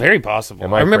 it's very possible.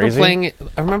 Am I remember crazy? playing it.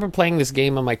 I remember playing this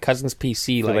game on my cousin's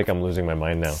PC I feel like I'm losing my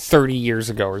mind now. 30 years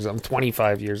ago or something,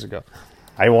 25 years ago.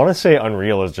 I want to say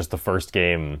Unreal is just the first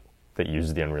game that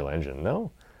used the Unreal Engine.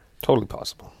 No? Totally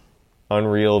possible.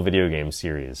 Unreal video game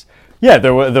series. Yeah,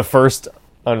 there was the first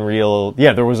Unreal.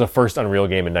 Yeah, there was a first Unreal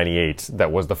game in '98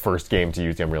 that was the first game to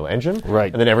use the Unreal Engine.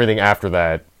 Right. And then everything after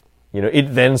that,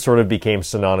 it then sort of became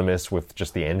synonymous with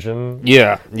just the engine.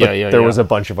 Yeah, There was a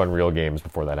bunch of Unreal games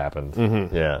before that happened.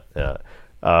 Mm-hmm.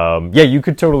 Yeah. You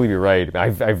could totally be right.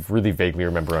 I really vaguely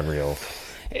remember Unreal.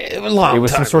 It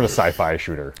was some sort of sci-fi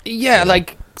shooter. Yeah,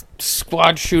 like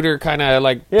squad shooter, kind of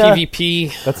like Yeah.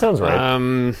 PvP. That sounds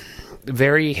right.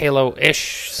 Very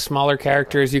Halo-ish, smaller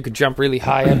characters. You could jump really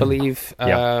high, I believe.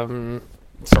 Yeah.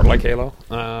 Sort of like Halo.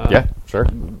 Yeah, sure.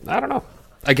 I don't know.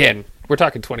 Again, we're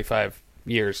talking 25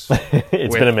 years.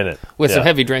 It's been a minute. With some Yeah.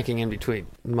 heavy drinking in between.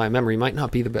 My memory might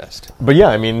not be the best. But yeah,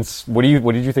 I mean, what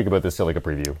did you think about this Silica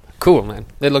preview? Cool, man.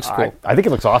 It looks cool. I think it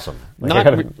looks awesome.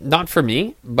 Like, Not for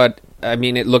me, but I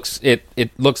mean, it looks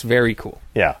very cool.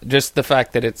 yeah. Just the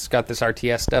fact that it's got this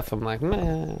RTS stuff, I'm like,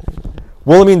 meh.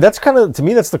 Well, I mean, that's to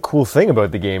me, that's the cool thing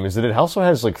about the game is that it also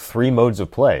has like 3 modes of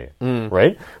play,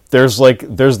 right? There's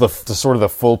the sort of the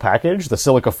full package, the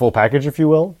Silica full package, if you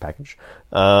will,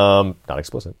 not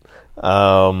explicit,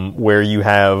 where you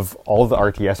have all of the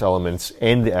RTS elements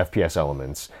and the FPS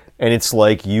elements, and it's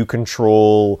like you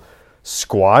control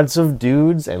squads of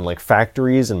dudes and like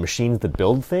factories and machines that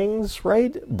build things,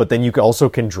 right? But then you also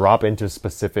can drop into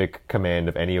specific command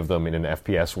of any of them in an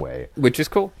FPS way. Which is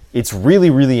cool. It's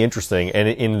really, really interesting. And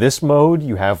in this mode,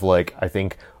 you have like, I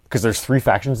think, because there's 3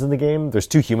 factions in the game. There's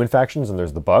 2 human factions and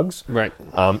there's the bugs. Right.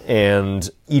 And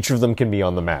each of them can be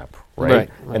on the map, right? Right.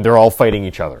 And they're all fighting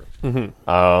each other.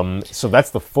 Mm-hmm. So that's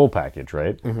the full package,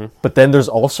 right? Mm-hmm. But then there's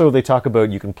also, they talk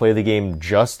about you can play the game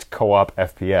just co-op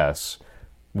FPS,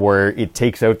 where it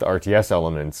takes out the RTS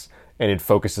elements and it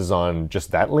focuses on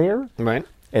just that layer. Right.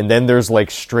 And then there's like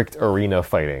strict arena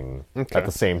fighting at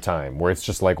the same time, where it's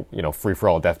just like,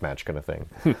 free-for-all deathmatch kind of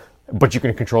thing. But you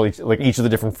can control each of the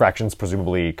different fractions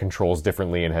presumably controls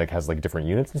differently and has like different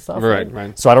units and stuff.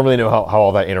 Right. So I don't really know how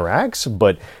all that interacts,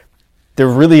 but they're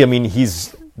really, I mean,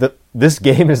 this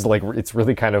game is like, it's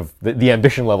really kind of, the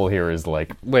ambition level here is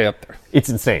like way up there. It's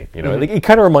insane, Like, it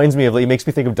kind of reminds me of, it makes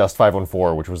me think of Dust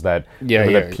 514, which was that,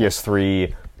 that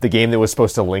PS3, the game that was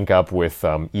supposed to link up with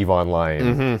EVE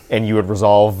Online, and you would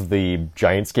resolve the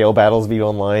giant scale battles of EVE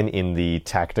Online in the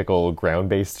tactical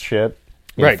ground-based shit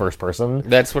in first person.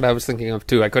 That's what I was thinking of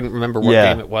too. I couldn't remember what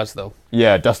game it was though.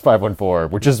 Yeah, Dust 514,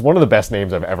 which is one of the best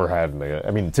names I've ever had. I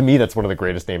mean, to me, that's one of the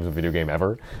greatest names of a video game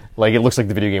ever. Like, it looks like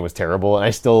the video game was terrible, and I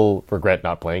still regret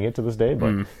not playing it to this day,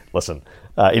 but listen,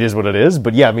 it is what it is.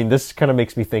 But yeah, I mean, this kind of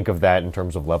makes me think of that in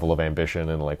terms of level of ambition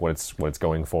and like what it's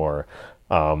going for.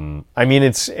 I mean,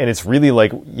 it's really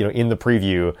like, in the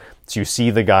preview, so you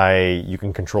see the guy, you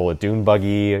can control a dune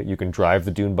buggy, you can drive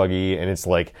the dune buggy, and it's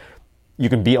like, you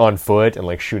can be on foot and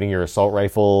like shooting your assault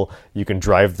rifle. You can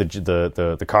drive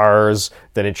the cars.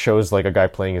 Then it shows like a guy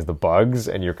playing as the bugs,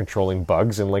 and you're controlling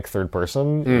bugs in like third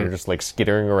person. You're just like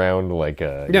skittering around like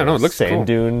it looks sand cool.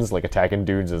 dunes, like attacking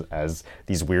dudes as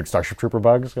these weird Starship Trooper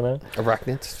bugs.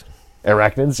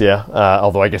 Arachnids, yeah.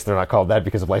 Although I guess they're not called that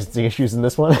because of licensing issues in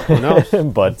this one. No,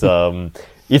 but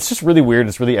it's just really weird.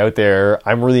 It's really out there.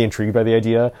 I'm really intrigued by the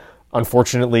idea.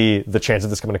 Unfortunately, the chance of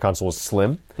this coming to console is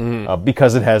slim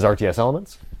because it has RTS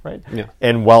elements, right? Yeah.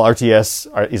 And while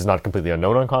RTS is not completely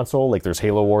unknown on console, like there's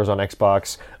Halo Wars on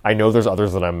Xbox, I know there's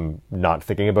others that I'm not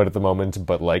thinking about at the moment,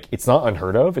 but like it's not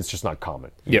unheard of. It's just not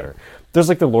common either. Yeah. There's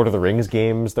like the Lord of the Rings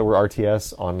games that were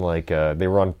RTS on like they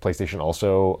were on PlayStation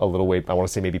also a little way. I want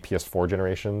to say maybe PS4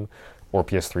 generation or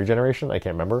PS3 generation. I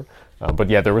can't remember. But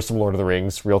yeah, there was some Lord of the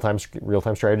Rings real-time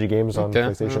strategy games on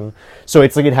PlayStation. So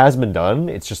it's like it has been done.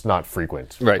 It's just not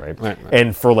frequent. Right.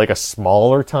 And for like a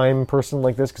smaller time person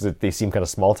like this, because they seem kind of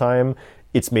small time,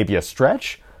 it's maybe a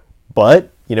stretch. But,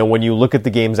 when you look at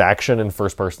the game's action and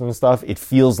first person and stuff, it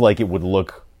feels like it would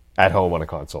look at home on a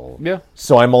console. Yeah.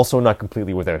 So I'm also not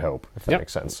completely without hope, if that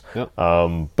makes sense. Yep.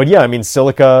 But yeah, I mean,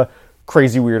 Silica,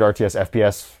 crazy weird RTS,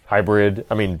 FPS, hybrid.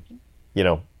 I mean,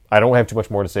 I don't have too much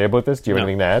more to say about this. Do you have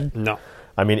anything to add? No.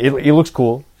 I mean, it looks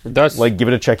cool. It does. Like, give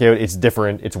it a check out. It's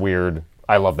different. It's weird.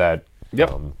 I love that.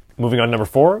 Yep. Moving on to number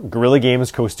 4, Guerrilla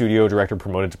Games co-studio director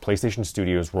promoted to PlayStation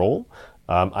Studios role.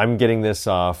 I'm getting this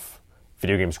off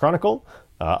Video Games Chronicle.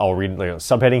 I'll read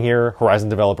subheading here. Horizon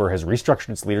developer has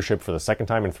restructured its leadership for the second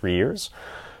time in 3 years.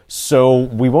 So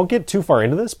we won't get too far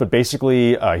into this, but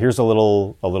basically, here's a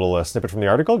little snippet from the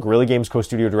article. Guerrilla Games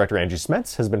co-studio director Angie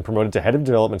Smets has been promoted to head of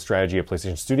development strategy at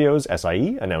PlayStation Studios,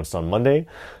 SIE, announced on Monday.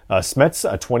 Smets,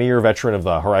 a 20-year veteran of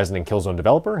the Horizon and Killzone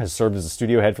developer, has served as a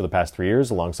studio head for the past 3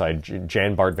 years alongside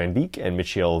Jan Bart van Beek and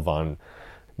Michiel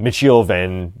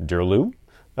van der Loo.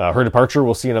 Her departure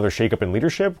will see another shakeup in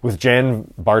leadership, with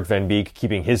Jan Bart van Beek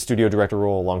keeping his studio director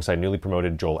role alongside newly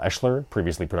promoted Joel Eschler,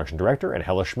 previously production director, and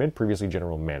Hella Schmidt, previously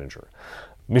general manager.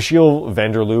 Michiel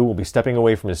van der Loo will be stepping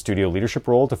away from his studio leadership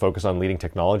role to focus on leading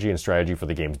technology and strategy for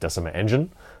the game's Decima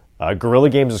engine. Guerrilla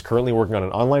Games is currently working on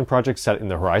an online project set in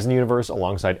the Horizon universe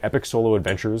alongside epic solo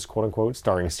adventures, quote-unquote,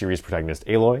 starring series protagonist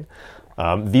Aloy.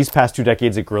 These past 2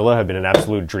 decades at Guerrilla have been an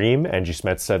absolute dream, Angie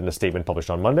Smets said in a statement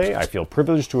published on Monday. I feel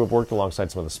privileged to have worked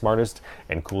alongside some of the smartest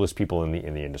and coolest people in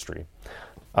the industry.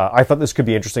 I thought this could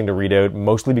be interesting to read out,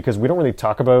 mostly because we don't really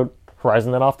talk about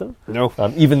Horizon that often. No.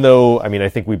 Even though, I mean, I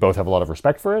think we both have a lot of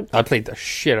respect for it. I played the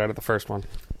shit out of the first one.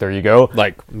 There you go.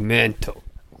 Like, mental.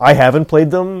 I haven't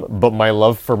played them, but my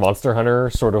love for Monster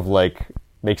Hunter sort of like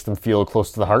makes them feel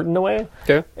close to the heart in a way.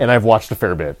 Okay. And I've watched a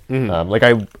fair bit. When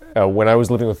I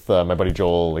was living with my buddy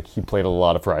Joel, like he played a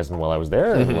lot of Horizon while I was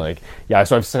there, and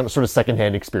so I've sort of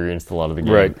secondhand experienced a lot of the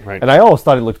game. Right. And I always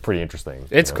thought it looked pretty interesting.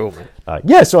 It's cool, man.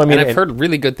 Yeah. So I mean, and I've heard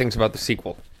really good things about the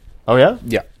sequel. Oh yeah.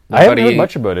 Yeah. I haven't heard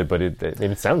much about it, but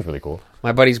it sounds really cool.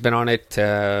 My buddy's been on it.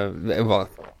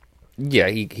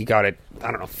 He got it. I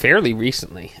don't know, fairly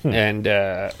recently, and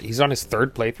he's on his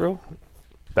 3rd playthrough.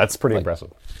 That's pretty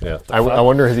impressive. Yeah, I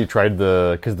wonder, has he tried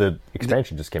because the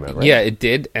expansion just came out, right? Yeah, it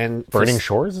did. And Burning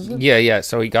Shores, is it? Yeah.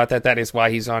 So he got that. That is why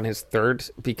he's on his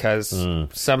 3rd, because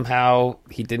somehow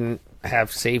he didn't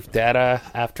have saved data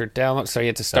after download, so he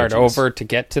had to start over to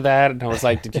get to that. And I was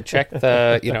like, "Did you check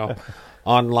the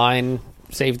online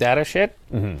save data shit?"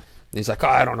 Mm-hmm. He's like, "Oh,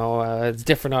 I don't know. It's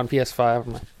different on PS5."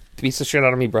 I'm like, piece of shit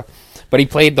out of me, bro. But he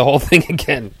played the whole thing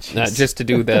again just to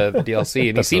do the DLC,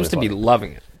 and he seems to be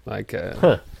loving it. Like,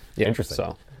 yeah, interesting.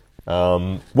 So.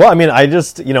 Well, I mean, I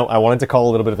just, I wanted to call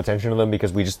a little bit of attention to them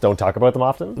because we just don't talk about them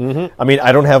often. Mm-hmm. I mean,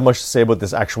 I don't have much to say about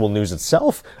this actual news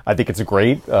itself. I think it's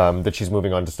great that she's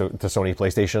moving on to Sony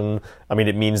PlayStation. I mean,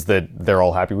 it means that they're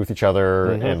all happy with each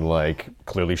other, and like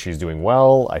clearly she's doing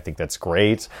well. I think that's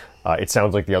great. It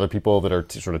sounds like the other people that are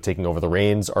sort of taking over the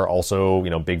reins are also,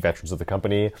 big veterans of the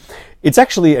company. It's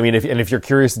actually, I mean, if you're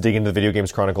curious to dig into the Video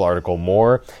Games Chronicle article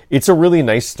more, it's a really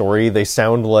nice story. They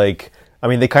sound like,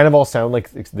 they kind of all sound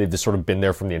like they've just sort of been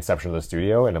there from the inception of the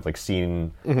studio and have like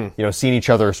seen, seen each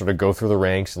other sort of go through the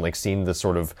ranks and like seen the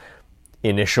sort of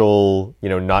initial,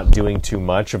 not doing too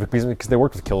much of it, because they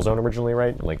worked with Killzone originally,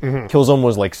 right? Like Killzone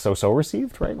was like so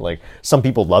received, right? Like some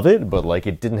people love it, but like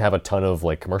it didn't have a ton of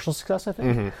like commercial success, I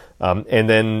think. And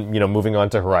then moving on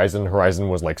to Horizon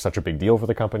was like such a big deal for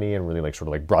the company and really like sort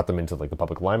of like brought them into like the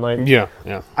public limelight. Yeah.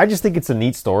 I just think it's a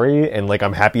neat story, and like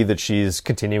I'm happy that she's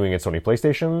continuing at Sony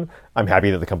PlayStation. I'm happy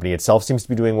that the company itself seems to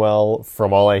be doing well.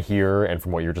 From all I hear and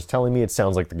from what you're just telling me, it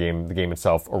sounds like the game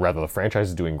itself, or rather the franchise,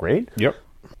 is doing great. Yep.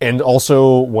 And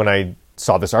also, when I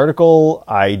saw this article,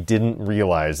 I didn't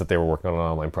realize that they were working on an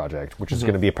online project, which is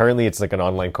going to be, apparently it's like an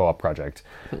online co-op project.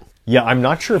 Yeah, I'm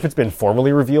not sure if it's been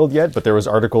formally revealed yet, but there was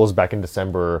articles back in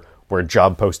December where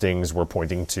job postings were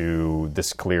pointing to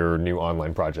this clear new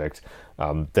online project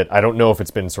that I don't know if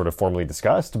it's been sort of formally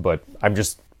discussed, but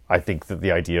I think that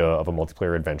the idea of a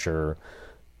multiplayer adventure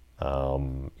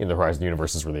in the Horizon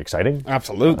universe is really exciting.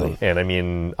 Absolutely. And I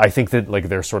mean, I think that like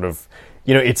they're sort of,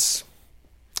 it's...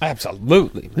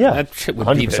 Absolutely. Man. Yeah, that shit would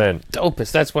 100%. be the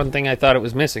dopest. That's one thing I thought it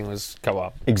was missing, was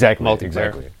co-op. Exactly. Multiplayer.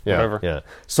 Exactly. Yeah. Whatever. Yeah.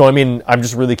 So I mean, I'm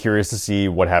just really curious to see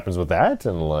what happens with that,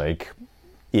 and like,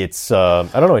 it's I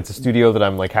don't know. It's a studio that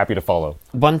I'm like happy to follow.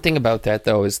 One thing about that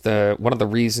though is one of the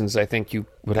reasons I think you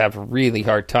would have a really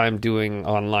hard time doing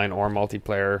online or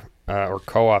multiplayer or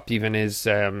co-op even is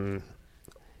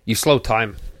you slow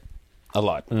time a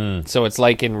lot. So it's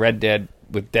like in Red Dead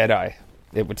with Deadeye.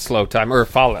 It would slow time. Or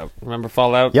Fallout. Remember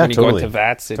Fallout? Yeah, when you totally. go into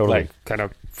VATS, it like kind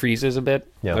of freezes a bit.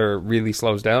 Yeah. Or really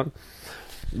slows down.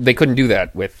 They couldn't do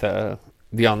that with the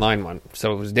online one.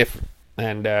 So it was different.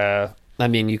 And, I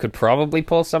mean, you could probably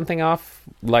pull something off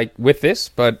like with this,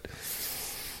 but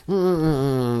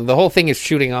the whole thing is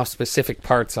shooting off specific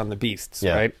parts on the beasts,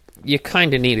 right? You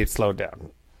kind of need it slowed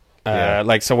down.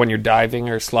 Like, so when you're diving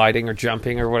or sliding or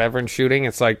jumping or whatever and shooting,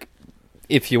 it's like,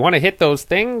 if you want to hit those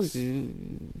things,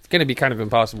 it's going to be kind of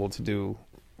impossible to do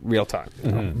real time.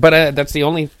 But that's the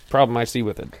only problem I see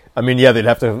with it. I mean, yeah, they'd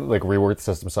have to like rework the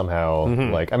system somehow.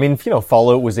 Like, I mean,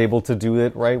 Fallout was able to do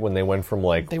it, right? When they went from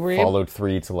like Fallout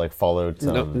 3 to like Fallout.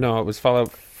 No, it was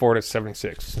Fallout 4 to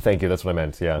 76. Thank you. That's what I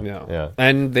meant. Yeah.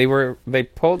 And they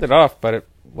pulled it off, but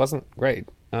wasn't great.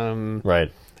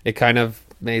 Right. It kind of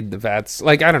made the VATS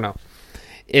like, I don't know.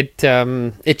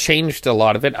 It changed a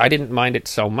lot of it. I didn't mind it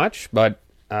so much, but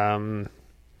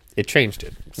it changed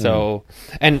it. So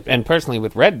and personally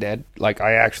with Red Dead, like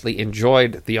I actually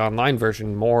enjoyed the online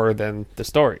version more than the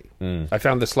story. I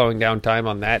found the slowing down time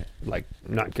on that like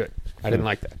not good. I didn't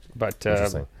like that. But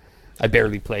I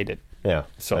barely played it. Yeah.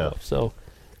 Solo. So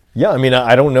yeah, I mean,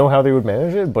 I don't know how they would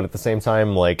manage it, but at the same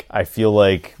time, like, I feel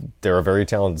like they're a very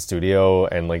talented studio,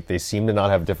 and like they seem to not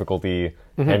have difficulty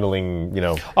handling, new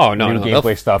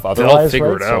gameplay stuff. Otherwise,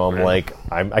 figure right? it So out, I'm man. like,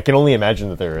 I can only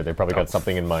imagine that they probably got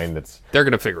something in mind they're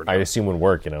gonna figure it I out. assume would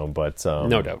work, But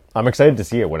No doubt. I'm excited to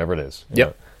see it, whatever it is.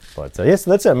 Yep. But yes,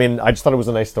 that's it. I mean, I just thought it was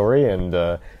a nice story,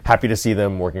 and happy to see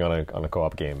them working on a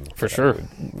co-op game. For sure.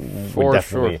 Would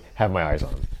definitely have my eyes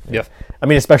on. Yeah. I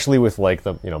mean, especially with like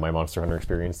the my Monster Hunter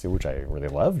experience too, which I really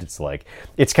loved. It's like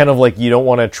it's kind of like you don't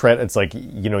want to tread. It's like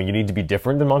you need to be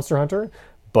different than Monster Hunter,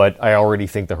 but I already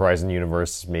think the Horizon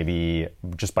universe, maybe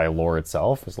just by lore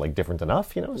itself, is like different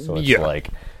enough. So it's like.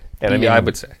 And I mean, I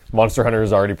would say Monster Hunter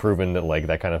has already proven that like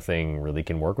that kind of thing really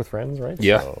can work with friends, right?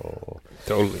 Yeah, so,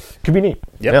 totally. Could be neat.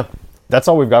 Yep. Yeah. That's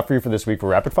all we've got for you for this week for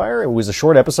Rapid Fire. It was a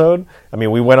short episode. I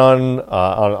mean, we went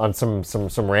on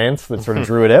some rants that sort of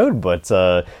drew it out, but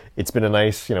it's been a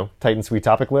nice, tight and sweet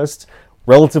topic list.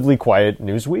 Relatively quiet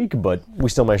news week, but we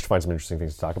still managed to find some interesting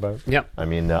things to talk about. Yeah. I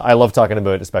mean, I love talking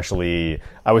about, especially,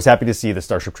 I was happy to see the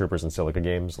Starship Troopers and Silica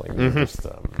games. Like, just,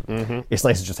 it's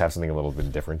nice to just have something a little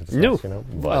bit different to discuss,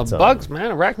 But, But, bugs,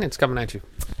 man, arachnids coming at you.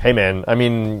 Hey, man, I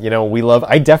mean,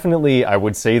 I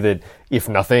would say that if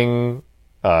nothing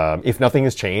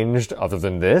has changed other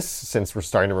than this, since we're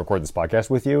starting to record this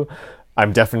podcast with you,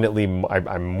 I'm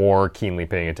more keenly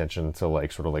paying attention to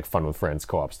like sort of like fun with friends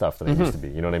co-op stuff than it used to be.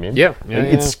 You know what I mean? Yeah.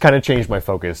 It's kind of changed my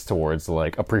focus towards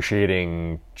like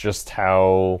appreciating just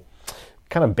how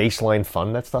kind of baseline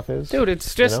fun that stuff is. Dude,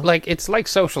 it's just like it's like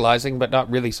socializing, but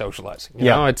not really socializing. You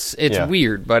Yeah. know, it's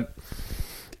weird, but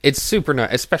it's super nice,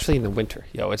 especially in the winter.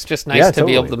 It's just nice to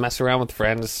be able to mess around with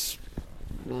friends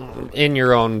in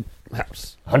your own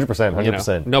house.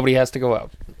 100%. Nobody has to go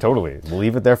out. Totally. We'll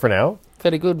leave it there for now.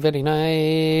 Very good, very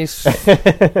nice.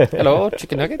 Hello,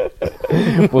 chicken nugget.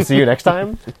 We'll see you next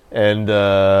time, and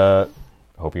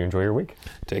hope you enjoy your week.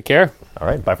 Take care. All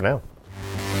right, bye for now.